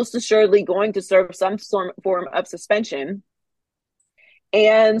was most assuredly going to serve some form of suspension,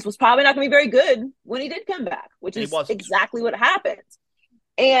 and was probably not going to be very good when he did come back, which is exactly what happened.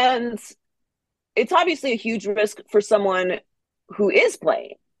 And it's obviously a huge risk for someone who is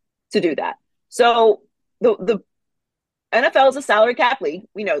playing to do that. So the NFL is a salary cap league.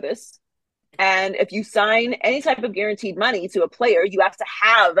 We know this. And if you sign any type of guaranteed money to a player, you have to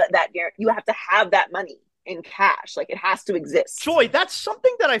have that money in cash. Like, it has to exist. Joy, that's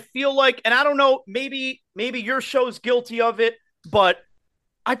something that I feel like, and I don't know, maybe your show's guilty of it, but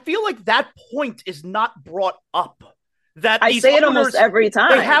I feel like that point is not brought up. That I say it almost every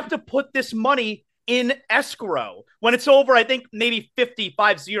time. They have to put this money in escrow. When it's over, I think maybe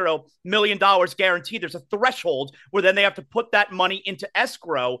 $50 million guaranteed, there's a threshold where then they have to put that money into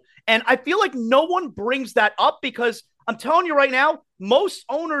escrow. And I feel like no one brings that up because I'm telling you right now, most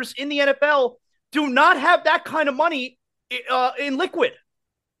owners in the NFL do not have that kind of money in liquid.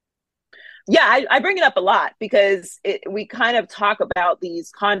 Yeah, I bring it up a lot because we kind of talk about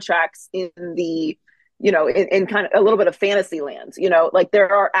these contracts in the, in kind of a little bit of fantasy land. Like,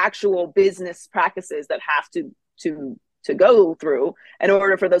 there are actual business practices that have to to go through in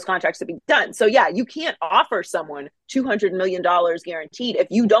order for those contracts to be done. So yeah, you can't offer someone $200 million guaranteed if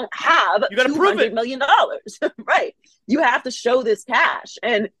you don't have $200 million. Right. You have to show this cash.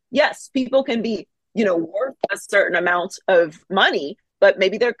 And yes, people can be, worth a certain amount of money, but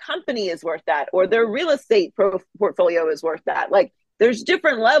maybe their company is worth that, or their real estate portfolio is worth that. Like, there's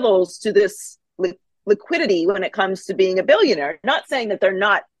different levels to this liquidity when it comes to being a billionaire. Not saying that they're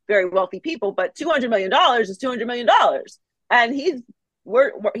not very wealthy people, but $200 million is $200 million. And he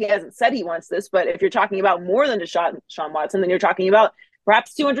hasn't said he wants this, but if you're talking about more than Deshaun Watson, then you're talking about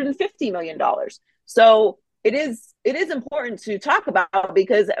perhaps $250 million. So it is important to talk about,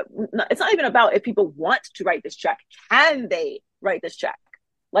 because it's not even about if people want to write this check. Can they write this check?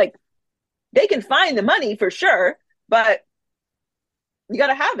 Like, they can find the money for sure, but you got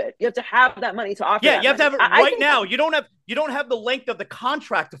to have it. You have to have that money to offer. Yeah, you have to have it right now. You don't have the length of the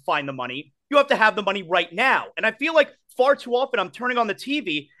contract to find the money. You have to have the money right now. And I feel like far too often I'm turning on the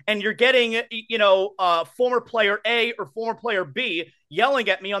TV and you're getting, former player A or former player B yelling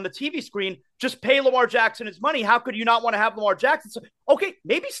at me on the TV screen, just pay Lamar Jackson his money. How could you not want to have Lamar Jackson? So, okay,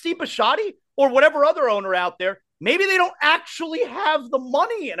 maybe Steve Bisciotti or whatever other owner out there, maybe they don't actually have the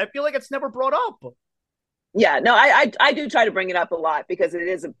money. And I feel like it's never brought up. Yeah, no, I do try to bring it up a lot, because it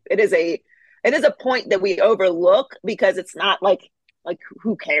is a point that we overlook, because it's not like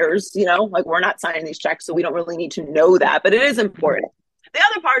who cares, like, we're not signing these checks, so we don't really need to know that, but it is important. The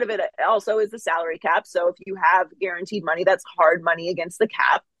other part of it also is the salary cap. So if you have guaranteed money, that's hard money against the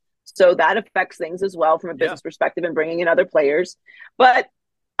cap. So that affects things as well from a business perspective and bringing in other players. But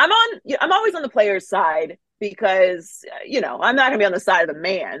I'm always on the player's side, because, I'm not going to be on the side of the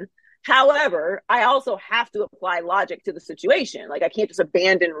man. However, I also have to apply logic to the situation. Like, I can't just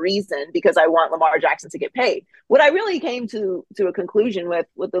abandon reason because I want Lamar Jackson to get paid. What I really came to a conclusion with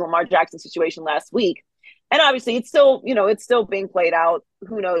the Lamar Jackson situation last week, and obviously it's still being played out.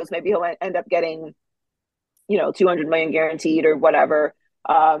 Who knows? Maybe he'll end up getting, $200 million guaranteed or whatever.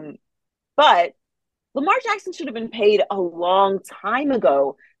 But Lamar Jackson should have been paid a long time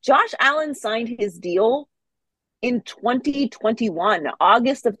ago. Josh Allen signed his deal in 2021,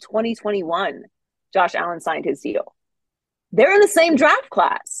 August of 2021, Josh Allen signed his deal. They're in the same draft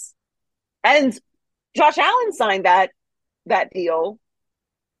class. And Josh Allen signed that deal.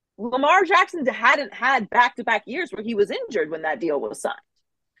 Lamar Jackson hadn't had back-to-back years where he was injured when that deal was signed.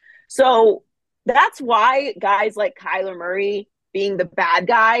 So that's why guys like Kyler Murray being the bad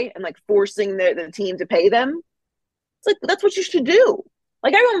guy and like forcing the team to pay them, it's like, that's what you should do.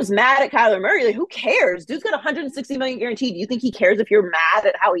 Like, everyone was mad at Kyler Murray. Like, who cares? Dude's got $160 million guaranteed. Do you think he cares if you're mad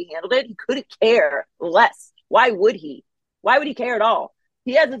at how he handled it? He couldn't care less. Why would he? Why would he care at all?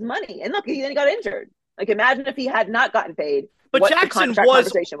 He has his money. And look, he then got injured. Like, imagine if he had not gotten paid. But what Jackson the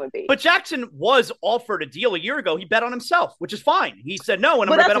conversation would be. But Jackson was offered a deal a year ago. He bet on himself, which is fine. He said no, and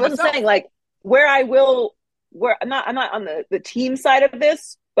I'm going to bet on myself. I'm saying. Like, where I'm not on the team side of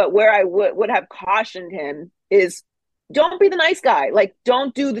this, but where I would have cautioned him is, don't be the nice guy. Like,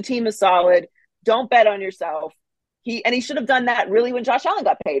 don't do the team a solid. Don't bet on yourself. He should have done that really when Josh Allen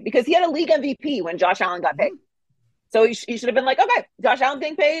got paid, because he had a league MVP when Josh Allen got paid. So he should have been like, okay, Josh Allen's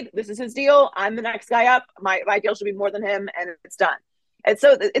getting paid. This is his deal. I'm the next guy up. My deal should be more than him, and it's done. And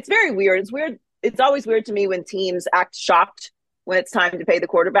so it's very weird. It's weird. It's always weird to me when teams act shocked when it's time to pay the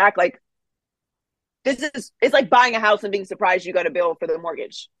quarterback. Like, it's like buying a house and being surprised you got a bill for the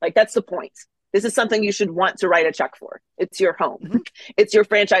mortgage. Like, that's the point. This is something you should want to write a check for. It's your home. Mm-hmm. It's your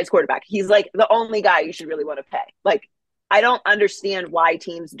franchise quarterback. He's like the only guy you should really want to pay. Like, I don't understand why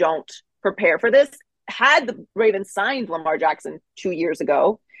teams don't prepare for this. Had the Ravens signed Lamar Jackson 2 years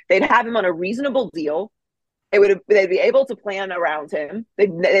ago, they'd have him on a reasonable deal. They'd be able to plan around him.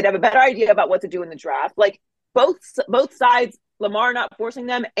 They'd have a better idea about what to do in the draft. Like, both sides, Lamar not forcing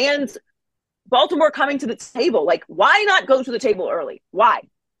them and Baltimore coming to the table. Like, why not go to the table early? Why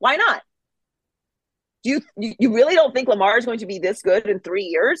not? Do you really don't think Lamar is going to be this good in 3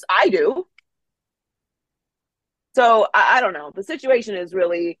 years? I do. So I don't know. The situation is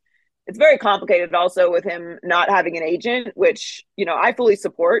it's very complicated also with him not having an agent, which, I fully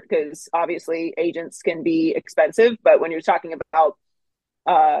support, because obviously agents can be expensive. But when you're talking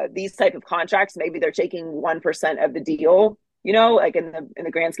about these type of contracts, maybe they're taking 1% of the deal. Like in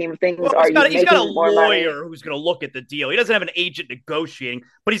the grand scheme of things, he's got a lawyer who's going to look at the deal. He doesn't have an agent negotiating,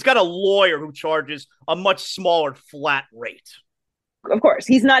 but he's got a lawyer who charges a much smaller flat rate. Of course,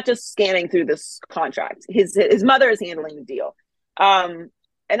 he's not just scanning through this contract. His mother is handling the deal, and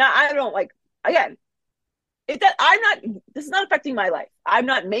I don't like. Again, this is not affecting my life. I'm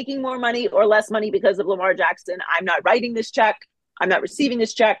not making more money or less money because of Lamar Jackson. I'm not writing this check. I'm not receiving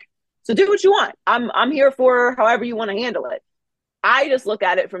this check. So do what you want. I'm here for however you want to handle it. I just look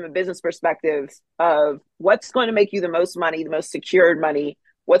at it from a business perspective of what's going to make you the most money, the most secured money,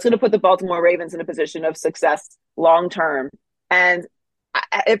 what's going to put the Baltimore Ravens in a position of success long term. And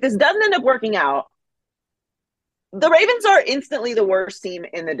if this doesn't end up working out, the Ravens are instantly the worst team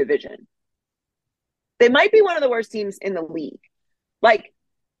in the division. They might be one of the worst teams in the league. Like,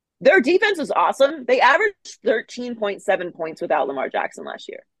 their defense was awesome. They averaged 13.7 points without Lamar Jackson last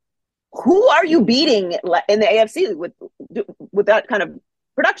year. Who are you beating in the AFC with that kind of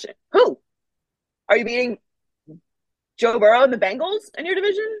production? Who? Are you beating Joe Burrow and the Bengals in your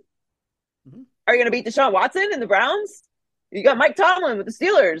division? Mm-hmm. Are you going to beat Deshaun Watson and the Browns? You got Mike Tomlin with the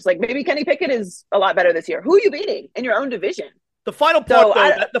Steelers. Like, maybe Kenny Pickett is a lot better this year. Who are you beating in your own division? The final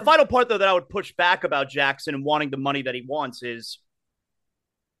part, that I would push back about Jackson and wanting the money that he wants is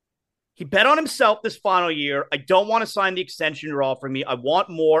he bet on himself this final year. I don't want to sign the extension you're offering me. I want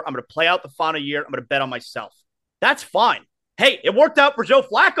more. I'm going to play out the final year. I'm going to bet on myself. That's fine. Hey, it worked out for Joe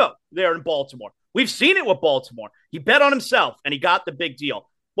Flacco there in Baltimore. We've seen it with Baltimore. He bet on himself, and he got the big deal.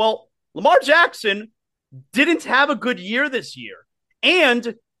 Well, Lamar Jackson didn't have a good year this year,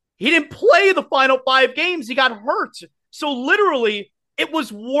 and he didn't play the final 5 games. He got hurt. So literally, it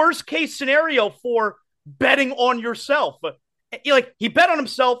was worst case scenario for betting on yourself. Like, he bet on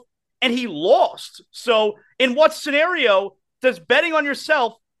himself and he lost. So in what scenario does betting on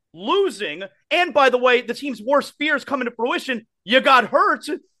yourself, losing, and by the way, the team's worst fears come into fruition, you got hurt,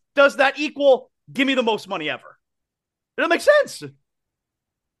 does that equal give me the most money ever? It doesn't make sense.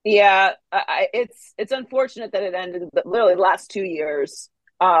 Yeah, it's unfortunate that it ended literally the last 2 years.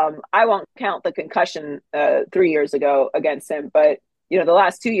 I won't count the concussion 3 years ago against him, but the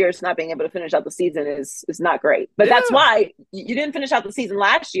last 2 years not being able to finish out the season is not great. But that's why you didn't finish out the season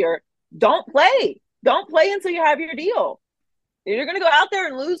last year. Don't play until you have your deal. You're going to go out there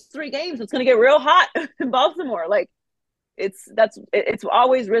and lose 3 games. It's going to get real hot in Baltimore. Like, it's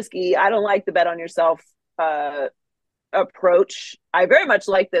always risky. I don't like the bet on yourself approach. I very much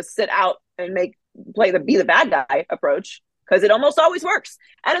like this sit out and be the bad guy approach, because it almost always works.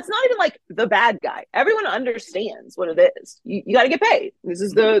 And it's not even like the bad guy. Everyone understands what it is. You got to get paid. This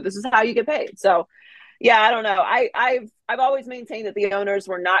is how you get paid. So yeah, I don't know. I've always maintained that the owners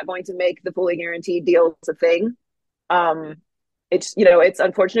were not going to make the fully guaranteed deals a thing. It's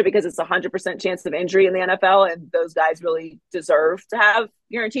unfortunate because it's 100% chance of injury in the NFL, and those guys really deserve to have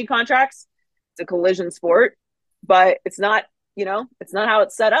guaranteed contracts. It's a collision sport, but it's not how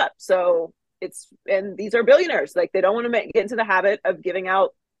it's set up. So and these are billionaires. Like, they don't want to get into the habit of giving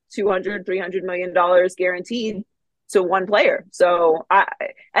out $200-300 million guaranteed to one player. So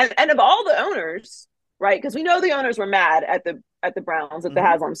and of all the owners, right? Because we know the owners were mad at the Browns, at the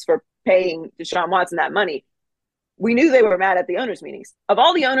Haslams, for paying Deshaun Watson that money. We knew they were mad at the owners' meetings. Of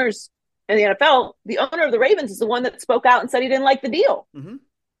all the owners in the NFL, the owner of the Ravens is the one that spoke out and said he didn't like the deal. Mm-hmm.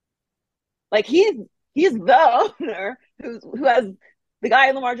 Like, he's the owner who has the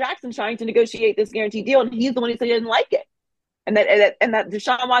guy Lamar Jackson trying to negotiate this guaranteed deal, and he's the one who said he didn't like it, and that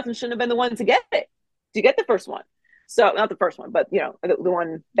Deshaun Watson shouldn't have been the one to get the first one. So not the first one, but the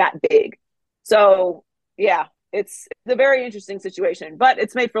one that big. So yeah, it's a very interesting situation, but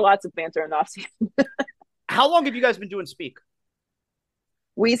it's made for lots of banter in the offseason. How long have you guys been doing Speak?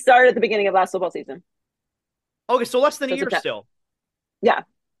 We started at the beginning of last football season. Okay, so less than a year still. Yeah.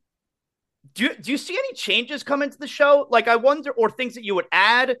 Do you see any changes come into the show? Like, I wonder, or things that you would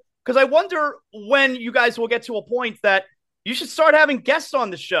add? Because I wonder when you guys will get to a point that you should start having guests on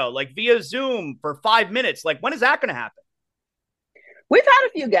the show, like via Zoom for 5 minutes. Like, when is that going to happen? We've had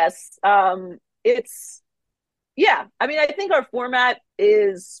a few guests. I mean, I think our format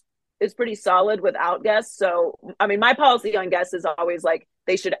is pretty solid without guests. So, I mean, my policy on guests is always like,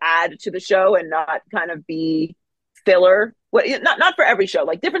 they should add to the show and not kind of be filler. Well, not for every show.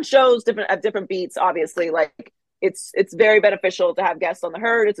 Like, different shows have different beats, obviously. Like, it's very beneficial to have guests on the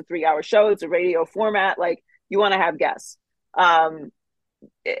Herd. It's a 3-hour show. It's a radio format. Like, you want to have guests.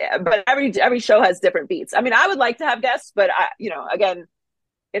 But every show has different beats. I mean, I would like to have guests, but again,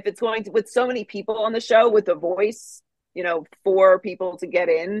 if it's going to, with so many people on the show with a voice, for people to get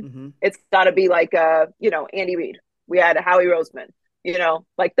in, it's got to be like Andy Reid. We had Howie Roseman.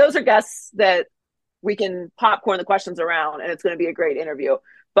 Like, those are guests that we can popcorn the questions around, and it's going to be a great interview.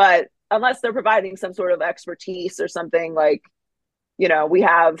 But unless they're providing some sort of expertise or something, like, we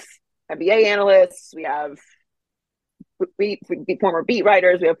have NBA analysts, we have former beat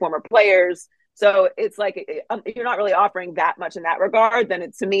writers, we have former players. So it's like, you're not really offering that much in that regard. Then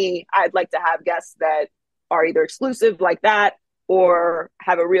to me, I'd like to have guests that are either exclusive like that or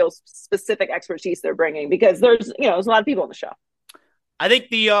have a real specific expertise they're bringing, because there's a lot of people on the show. I think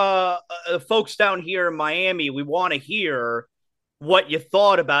the folks down here in Miami, we want to hear what you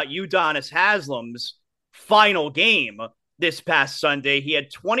thought about Udonis Haslem's final game this past Sunday. He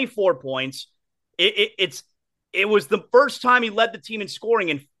had 24 points. It was the first time he led the team in scoring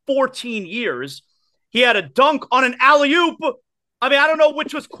in 14 years. He had a dunk on an alley-oop. I mean, I don't know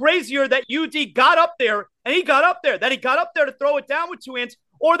which was crazier, that UD got up there and he got up there, that he got up there to throw it down with 2 hands,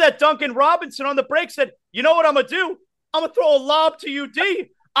 or that Duncan Robinson on the break said, you know what I'm going to do? I'm going to throw a lob to UD.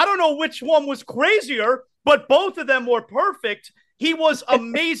 I don't know which one was crazier, but both of them were perfect. He was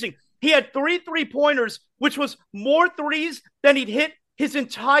amazing. He had 3 3-pointers, which was more threes than he'd hit his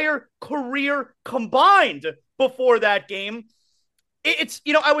entire career combined before that game. It's,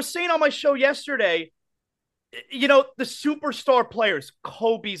 I was saying on my show yesterday, the superstar players,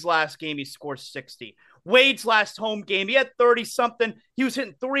 Kobe's last game, he scored 60. Wade's last home game, he had 30-something. He was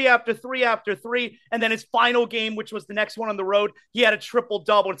hitting 3 after 3 after 3. And then his final game, which was the next one on the road, he had a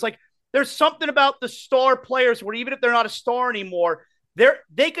triple-double. It's like there's something about the star players where even if they're not a star anymore,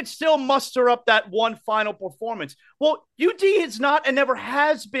 they could still muster up that one final performance. Well, UD is not and never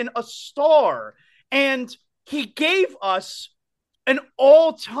has been a star. And he gave us an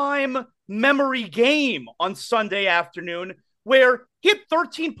all-time memory game on Sunday afternoon where he had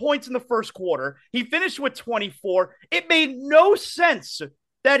 13 points in the first quarter. He finished with 24. It made no sense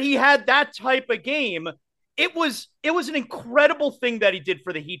that he had that type of game. It was an incredible thing that he did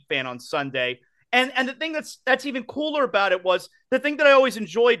for the Heat fan on Sunday. And the thing that's even cooler about it was the thing that I always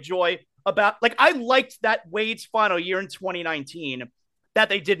enjoyed, Joy, about, like, I liked that Wade's final year in 2019 that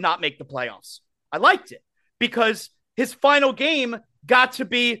they did not make the playoffs. I liked it because his final game got to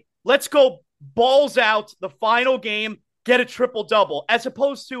be, let's go balls out the final game, get a triple-double, as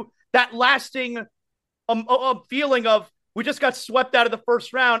opposed to that lasting feeling of we just got swept out of the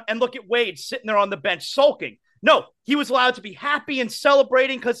first round and look at Wade sitting there on the bench sulking. No, he was allowed to be happy and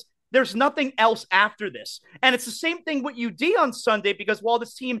celebrating because there's nothing else after this. And it's the same thing with UD on Sunday, because while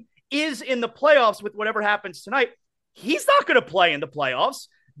this team is in the playoffs with whatever happens tonight, he's not going to play in the playoffs.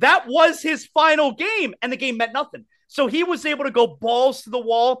 That was his final game, and the game meant nothing. So he was able to go balls to the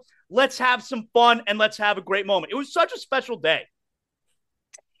wall. Let's have some fun and let's have a great moment. It was such a special day.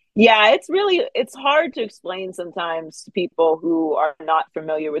 Yeah, it's hard to explain sometimes to people who are not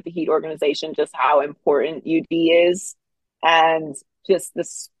familiar with the Heat organization just how important UD is, and just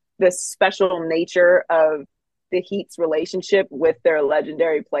the special nature of the Heat's relationship with their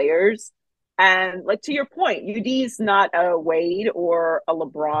legendary players. And like, to your point, UD's not a Wade or a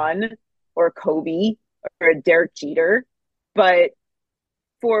LeBron or a Kobe or a Derek Jeter, but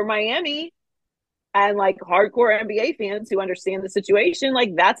for Miami and like hardcore NBA fans who understand the situation,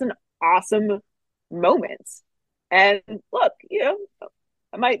 like, that's an awesome moment. And look,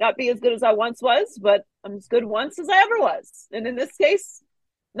 I might not be as good as I once was, but I'm as good once as I ever was. And in this case,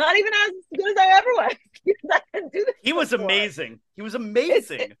 not even as good as I ever was. I didn't do this He was before. amazing. He was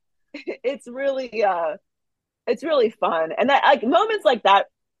amazing. It's really fun. And that, like, moments like that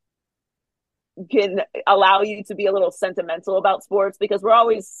can allow you to be a little sentimental about sports, because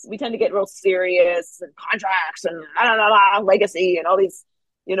we tend to get real serious and contracts and legacy and all these,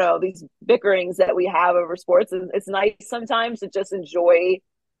 these bickerings that we have over sports. And it's nice sometimes to just enjoy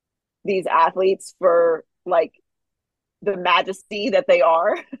these athletes for, like, the majesty that they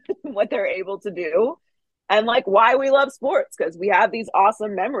are, what they're able to do, and like why we love sports, because we have these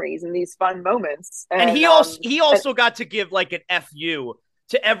awesome memories and these fun moments. And he also got to give like an FU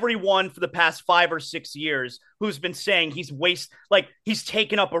to everyone for the past 5 or 6 years who's been saying he's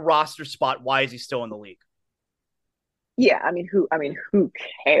taken up a roster spot. Why is he still in the league? Yeah, who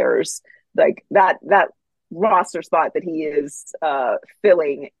cares? Like, that roster spot that he is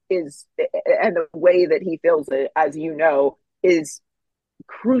filling is, and the way that he fills it, as you know, is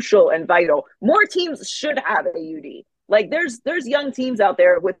crucial and vital. More teams should have a UD. Like, there's young teams out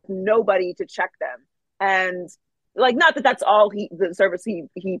there with nobody to check them, and like, not that that's all the service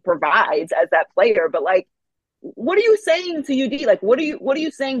he provides as that player, but like, what are you saying to UD? Like, what are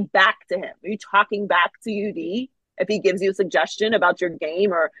you saying back to him? Are you talking back to UD if he gives you a suggestion about your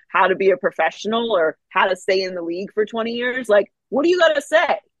game or how to be a professional or how to stay in the league for 20 years? Like, what do you got to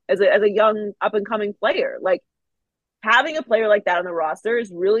say as a young up and coming player? Like, having a player like that on the roster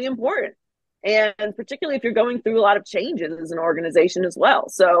is really important. And particularly if you're going through a lot of changes as an organization as well.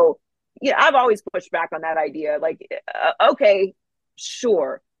 So, yeah, I've always pushed back on that idea. Like, okay,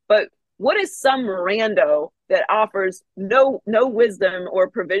 sure. But what is some rando that offers no wisdom or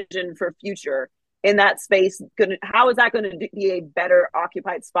provision for future in that space? How is that going to be a better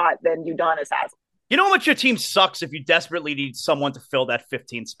occupied spot than Udonis has? You know how much your team sucks if you desperately need someone to fill that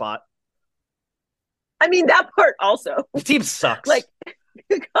 15th spot? I mean, that part also. The team sucks. Like,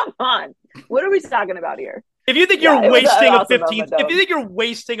 come on. What are we talking about here? If you think you're wasting a 15th, if you think you're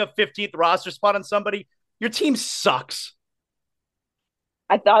wasting a 15th roster spot on somebody, your team sucks.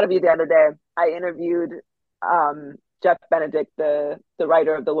 I thought of you the other day. I interviewed Jeff Benedict, the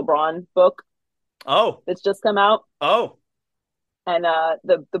writer of the LeBron book. Oh, that's just come out. Oh, and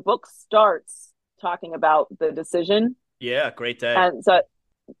the book starts talking about the decision. Yeah, great day. And so,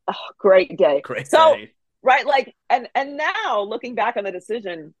 great day. Great so, day. Right, like, and now looking back on the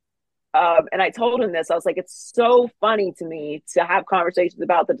decision, and I told him this, I was like, it's so funny to me to have conversations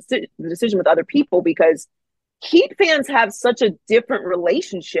about the decision with other people, because Heat fans have such a different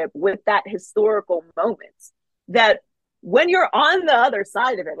relationship with that historical moment, that when you're on the other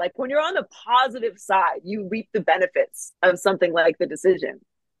side of it, like when you're on the positive side, you reap the benefits of something like the decision.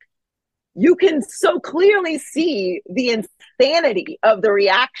 You can so clearly see the insanity of the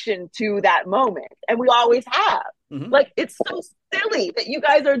reaction to that moment. And we always have. Mm-hmm. Like, it's so silly that you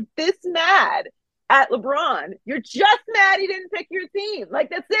guys are this mad at LeBron. You're just mad he didn't pick your team. Like,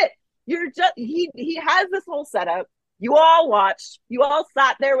 that's it. You're just, he has this whole setup. You all watched. You all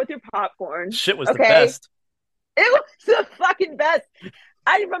sat there with your popcorn. Shit was the best. It was the fucking best.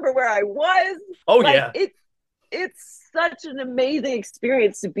 I remember where I was. Oh, like, yeah. It's such an amazing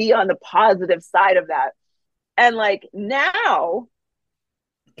experience to be on the positive side of that. And like, now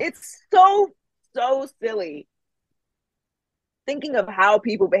it's so silly thinking of how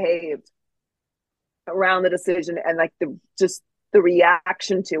people behaved around the decision, and like the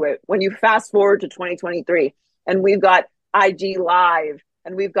reaction to it. When you fast forward to 2023 and we've got IG Live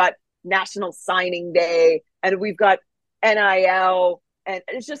and we've got National Signing Day and we've got NIL, and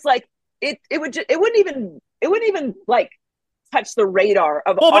it's just like it wouldn't even like touch the radar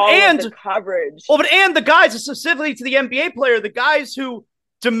of of the coverage. Well, and the guys, specifically to the NBA player, the guys who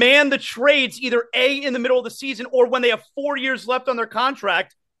demand the trades either A, in the middle of the season, or when they have 4 years left on their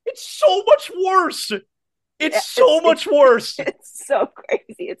contract, it's so much worse. It's so much worse. It's so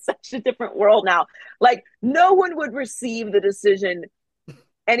crazy. It's such a different world now. Like, no one would receive the decision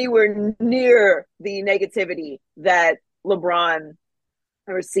anywhere near the negativity that LeBron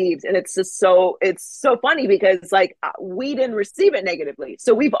received. And it's just so funny because like we didn't receive it negatively.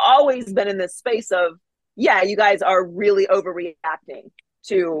 So we've always been in this space of, yeah, you guys are really overreacting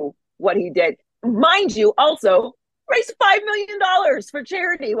to what he did. Mind you, also raised $5 million for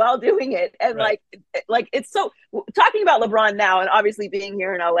charity while doing it. And right. like it's so, talking about LeBron now and obviously being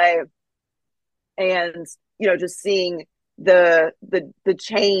here in LA and, you know, just seeing the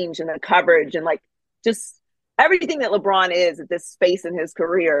change and the coverage and like just everything that LeBron is at this space in his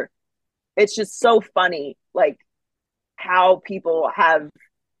career. It's just so funny, like how people have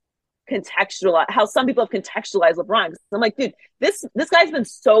how some people have contextualized LeBron. I'm like, dude, this guy's been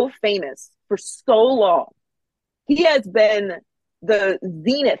so famous for so long. He has been the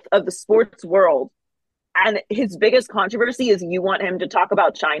zenith of the sports world. And his biggest controversy is you want him to talk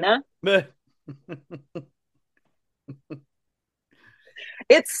about China.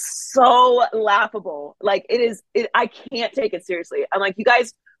 It's so laughable. Like I can't take it seriously. I'm like, you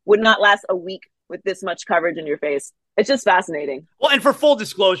guys would not last a week with this much coverage in your face. It's just fascinating. Well, and for full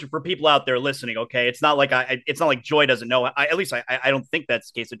disclosure, for people out there listening, okay, it's not like it's not like Joy doesn't know. At least I don't think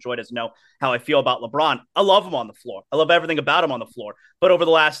that's the case. That Joy doesn't know how I feel about LeBron. I love him on the floor. I love everything about him on the floor. But over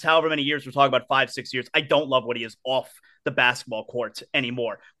the last however many years, we're talking about 5-6 years, I don't love what he is off the basketball court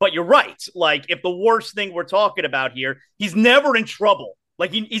anymore. But you're right. Like, if the worst thing we're talking about here, he's never in trouble.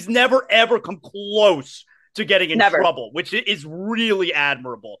 Like, he's never ever come close to getting in trouble, which is really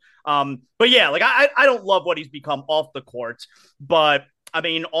admirable. But yeah, like I don't love what he's become off the court, but I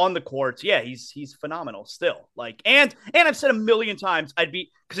mean on the court, yeah, he's phenomenal still. Like, and I've said a million times, because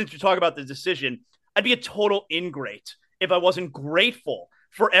since you're talking about the decision, I'd be a total ingrate if I wasn't grateful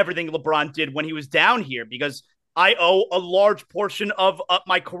for everything LeBron did when he was down here, because I owe a large portion of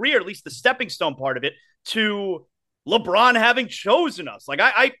my career, at least the stepping stone part of it, to LeBron having chosen us. Like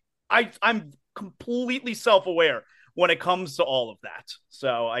I'm completely self-aware when it comes to all of that.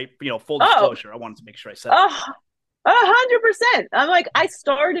 So full disclosure, I wanted to make sure I said 100%. I'm like, I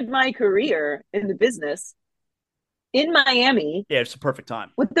started my career in the business in Miami. Yeah, it's a perfect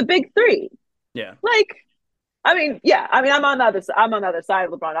time with the big three. Yeah. Like, I'm on the other side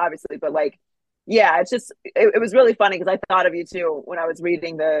of LeBron, obviously, but like, yeah, it's just, it was really funny because I thought of you too when I was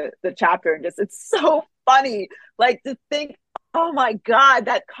reading the chapter, and just, it's so funny. Like, to think, oh my God,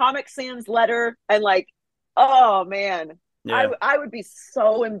 that Comic Sans letter, and like, oh man, yeah. I would be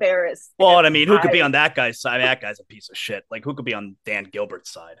so embarrassed. Well, I mean, who could be on that guy's side? I mean, that guy's a piece of shit. Like, who could be on Dan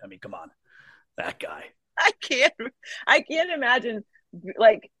Gilbert's side? I mean, come on, that guy. I can't imagine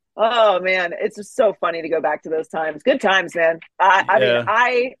like Oh man, it's just so funny to go back to those times. Good times, man.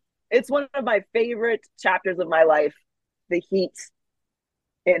 Yeah. It's one of my favorite chapters of my life. The heat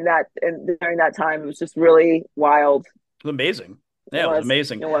and during that time, it was just really wild. It was amazing. Yeah, it was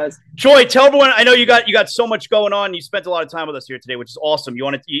amazing. It was. Joy, tell everyone. I know you got so much going on. You spent a lot of time with us here today, which is awesome.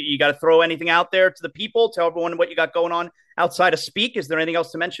 You got to throw anything out there to the people? Tell everyone what you got going on outside of Speak. Is there anything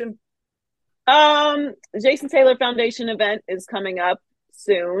else to mention? Jason Taylor Foundation event is coming up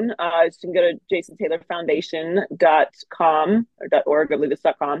soon. You can go to jasontaylorfoundation.com or .org, I believe it's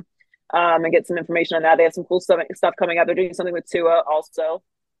 .com, and get some information on that. They have some cool stuff coming up. They're doing something with Tua also.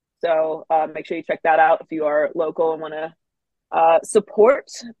 So make sure you check that out if you are local and want to support.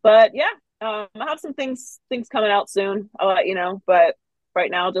 But yeah, I have some things coming out soon. I'll let you know. But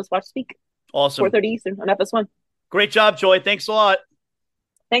right now, just watch Speak. Awesome. 4:30 Eastern on FS1. Great job, Joy. Thanks a lot.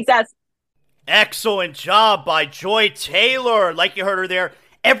 Thanks, Az. Excellent job by Joy Taylor. Like you heard her there,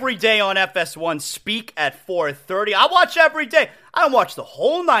 every day on FS1, Speak at 4:30. I watch every day. I don't watch the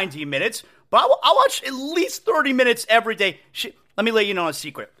whole 90 minutes, but I watch at least 30 minutes every day. Let me let you know a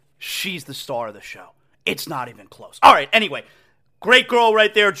secret. She's the star of the show. It's not even close. All right, anyway. Great girl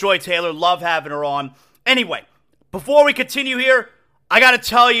right there, Joy Taylor. Love having her on. Anyway, before we continue here, I got to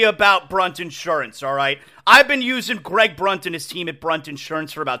tell you about Brunt Insurance, all right? I've been using Greg Brunt and his team at Brunt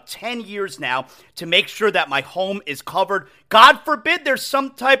Insurance for about 10 years now to make sure that my home is covered. God forbid there's some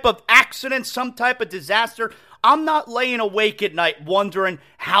type of accident, some type of disaster. I'm not laying awake at night wondering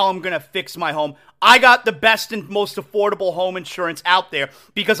how I'm going to fix my home. I got the best and most affordable home insurance out there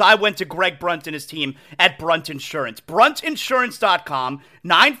because I went to Greg Brunt and his team at Brunt Insurance. BruntInsurance.com,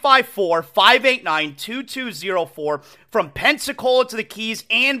 954-589-2204. From Pensacola to the Keys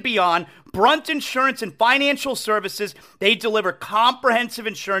and beyond, Brunt Insurance and Financial Services, they deliver comprehensive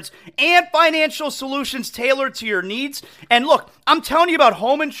insurance and financial solutions tailored to your needs. And look, I'm telling you about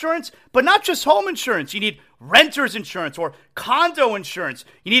home insurance, but not just home insurance. You need renter's insurance or condo insurance.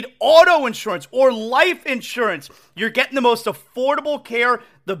 You need auto insurance or life insurance. You're getting the most affordable care,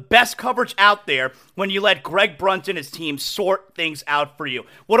 the best coverage out there when you let Greg Brunt and his team sort things out for you.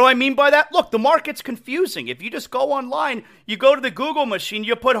 What do I mean by that? Look, the market's confusing. If you just go online, you go to the Google machine,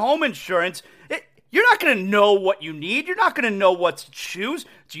 you put home insurance, you're not going to know what you need. You're not going to know what to choose.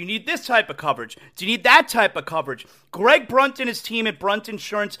 Do you need this type of coverage? Do you need that type of coverage? Greg Brunt and his team at Brunt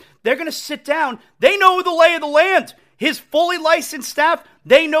Insurance, they're going to sit down. They know the lay of the land. His fully licensed staff,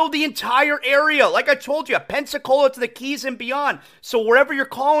 they know the entire area. Like I told you, Pensacola to the Keys and beyond. So wherever you're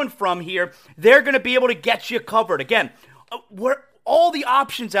calling from here, they're going to be able to get you covered. Again, where all the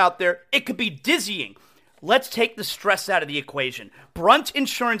options out there, it could be dizzying. Let's take the stress out of the equation.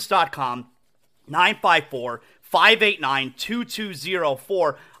 BruntInsurance.com.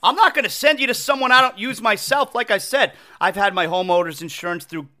 954-589-2204. I'm not going to send you to someone I don't use myself. Like I said, I've had my homeowner's insurance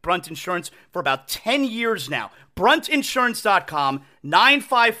through Brunt Insurance for about 10 years now. BruntInsurance.com,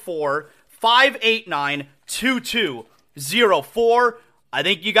 954-589-2204. I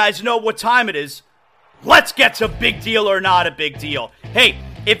think you guys know what time it is. Let's get to big deal or not a big deal. Hey,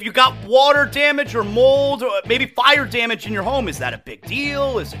 if you got water damage or mold or maybe fire damage in your home, is that a big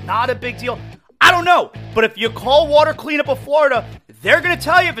deal? Is it not a big deal? I don't know, but if you call Water Cleanup of Florida, they're going to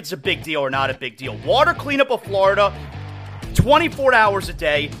tell you if it's a big deal or not a big deal. Water Cleanup of Florida, 24 hours a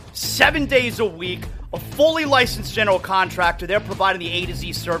day, 7 days a week, a fully licensed general contractor. They're providing the A to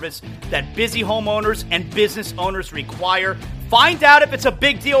Z service that busy homeowners and business owners require. Find out if it's a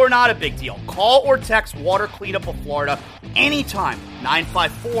big deal or not a big deal. Call or text Water Cleanup of Florida anytime,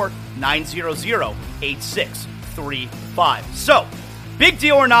 954-900-8635. So, big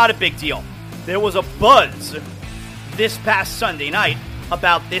deal or not a big deal? There was a buzz this past Sunday night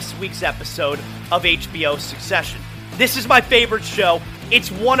about this week's episode of HBO Succession. This is my favorite show.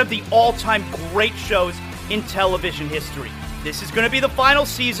 It's one of the all-time great shows in television history. This is going to be the final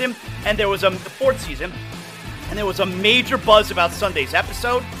season, and there was the fourth season, and there was a major buzz about Sunday's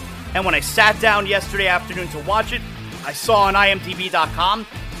episode. And when I sat down yesterday afternoon to watch it, I saw on IMDb.com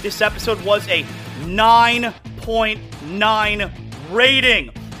this episode was a 9.9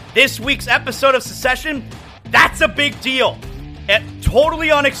 rating. This week's episode of Succession, that's a big deal. Totally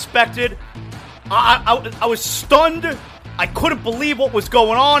unexpected. I was stunned. I couldn't believe what was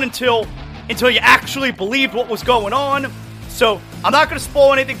going on until you actually believed what was going on. So I'm not going to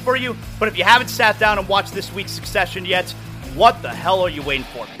spoil anything for you, but if you haven't sat down and watched this week's Succession yet, what the hell are you waiting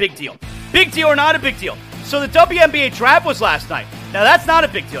for? Big deal. Big deal or not a big deal? So the WNBA draft was last night. Now that's not a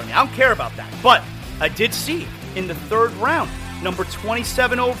big deal to me. I don't care about that. But I did see in the third round, number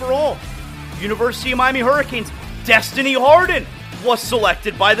 27 overall, University of Miami Hurricanes, Destiny Harden was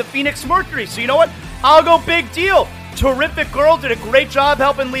selected by the Phoenix Mercury. So you know what? I'll go big deal. terrific girl, did a great job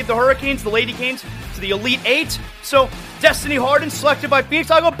helping lead the Hurricanes, the Lady Canes, to the Elite Eight. So Destiny Harden selected by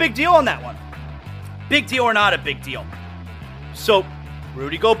Phoenix. I'll go big deal on that one. Big deal or not a big deal. So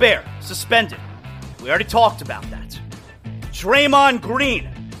Rudy Gobert, suspended. We already talked about that. Draymond Green,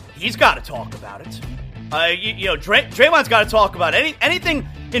 he's got to talk about it. Draymond's got to talk about anything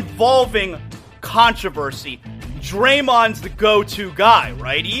involving controversy. Draymond's the go-to guy,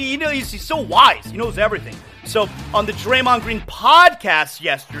 right? He's so wise. He knows everything. So on the Draymond Green podcast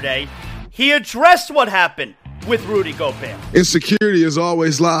yesterday, he addressed what happened with Rudy Gobert. Insecurity is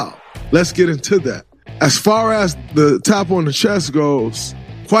always loud. Let's get into that. As far as the tap on the chest goes,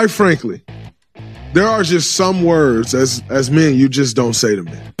 quite frankly, there are just some words as men you just don't say to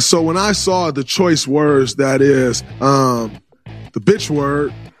men. So when I saw the choice words, that is the bitch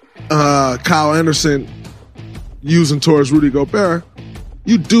word, Kyle Anderson using towards Rudy Gobert,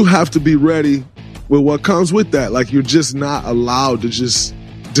 you do have to be ready with what comes with that. Like, you're just not allowed to just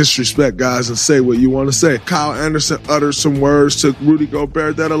disrespect guys and say what you want to say. Kyle Anderson uttered some words to Rudy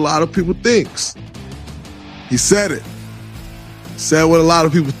Gobert that a lot of people thinks. He said it. Said what a lot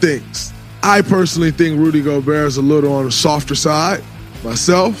of people thinks. I personally think Rudy Gobert is a little on the softer side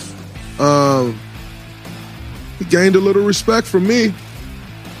myself. He gained a little respect from me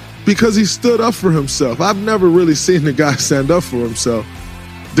because he stood up for himself. I've never really seen the guy stand up for himself.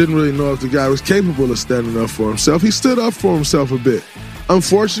 Didn't really know if the guy was capable of standing up for himself. He stood up for himself a bit.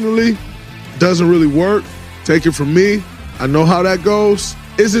 Unfortunately, doesn't really work. Take it from me. I know how that goes.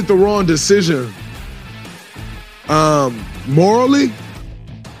 Is it the wrong decision? Morally,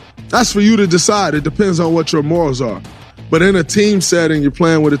 that's for you to decide. It depends on what your morals are. But in a team setting, you're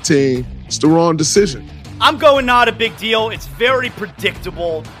playing with a team, it's the wrong decision. I'm going not a big deal. It's very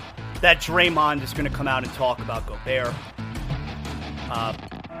predictable that Draymond is going to come out and talk about Gobert.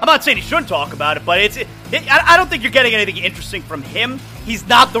 I'm not saying he shouldn't talk about it, but I don't think you're getting anything interesting from him. He's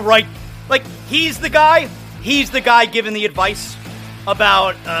not the right, he's the guy giving the advice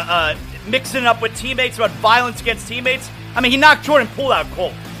about mixing it up with teammates, about violence against teammates. I mean, he knocked Jordan Poole out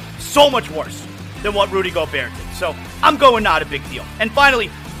cold. So much worse than what Rudy Gobert did. So I'm going not a big deal. And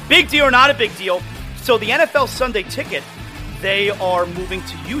finally, big deal or not a big deal. So the NFL Sunday Ticket, they are moving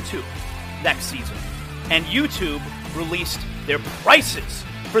to YouTube next season. And YouTube released their prices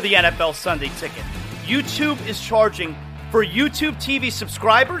for the NFL Sunday Ticket. YouTube is charging, for YouTube TV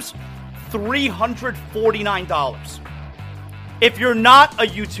subscribers, $349. If you're not a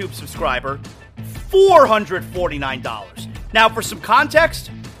YouTube subscriber, $449. Now, for some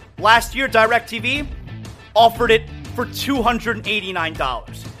context, last year, DirecTV offered it for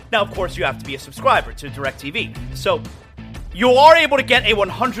 $289. Now, of course, you have to be a subscriber to DirecTV. So you are able to get a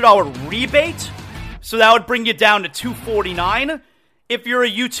 $100 rebate. So that would bring you down to $249 if you're a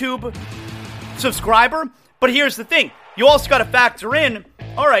YouTube subscriber. But here's the thing. You also got to factor in,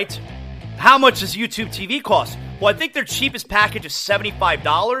 all right, how much does YouTube TV cost? Well, I think their cheapest package is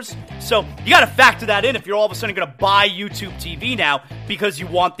 $75. So you got to factor that in if you're all of a sudden going to buy YouTube TV now because you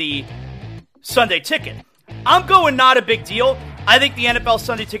want the Sunday Ticket. I'm going not a big deal. I think the NFL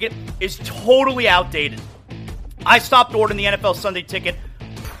Sunday Ticket is totally outdated. I stopped ordering the NFL Sunday Ticket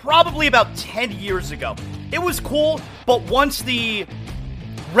probably about 10 years ago. It was cool, but once the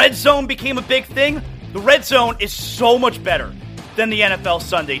Red Zone became a big thing, the Red Zone is so much better than the NFL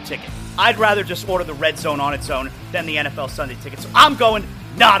Sunday Ticket. I'd rather just order the Red Zone on its own than the NFL Sunday Ticket. So I'm going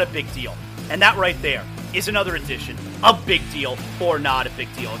not a big deal. And that right there is another edition of Big Deal or Not a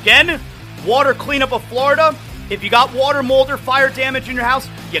Big Deal. Again, water cleanup of Florida. If you got water, mold, or fire damage in your house,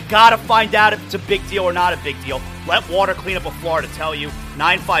 you got to find out if it's a big deal or not a big deal. Let Water Cleanup of Florida tell you.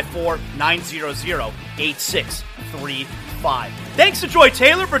 954-900-8635. Thanks to Joy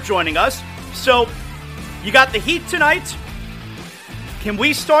Taylor for joining us. So, you got the Heat tonight. Can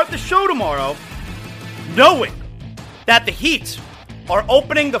we start the show tomorrow knowing that the Heat are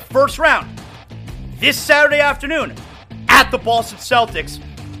opening the first round this Saturday afternoon at the Boston Celtics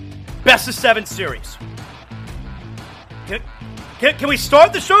Best of 7 series? Can we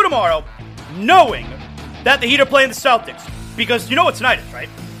start the show tomorrow knowing that the Heat are playing the Celtics? Because you know what tonight is, right?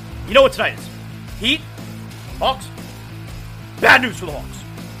 You know what tonight is. Heat, Hawks. Bad news for the Hawks.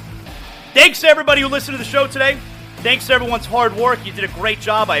 Thanks to everybody who listened to the show today. Thanks to everyone's hard work. You did a great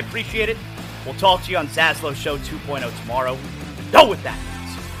job. I appreciate it. We'll talk to you on Zaslow Show 2.0 tomorrow. Go with that.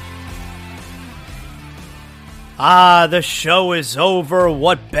 The show is over.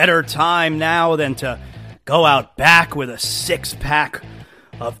 What better time now than to go out back with a 6-pack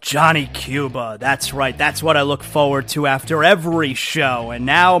of Johnny Cuba. That's right. That's what I look forward to after every show. And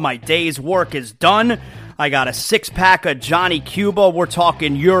now my day's work is done. I got a 6-pack of Johnny Cuba. We're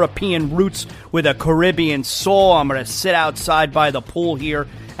talking European roots with a Caribbean soul. I'm going to sit outside by the pool here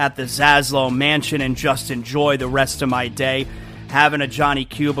at the Zaslow Mansion and just enjoy the rest of my day. Having a Johnny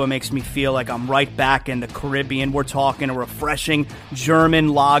Cuba makes me feel like I'm right back in the Caribbean. We're talking a refreshing German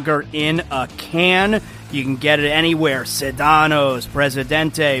lager in a can. You can get it anywhere. Sedano's,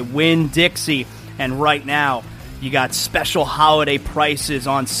 Presidente, Winn-Dixie. And right now, you got special holiday prices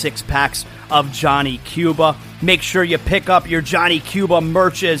on 6-packs of Johnny Cuba. Make sure you pick up your Johnny Cuba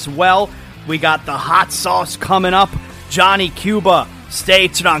merch as well. We got the hot sauce coming up. Johnny Cuba, stay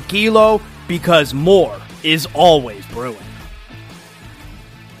tranquilo because more is always brewing.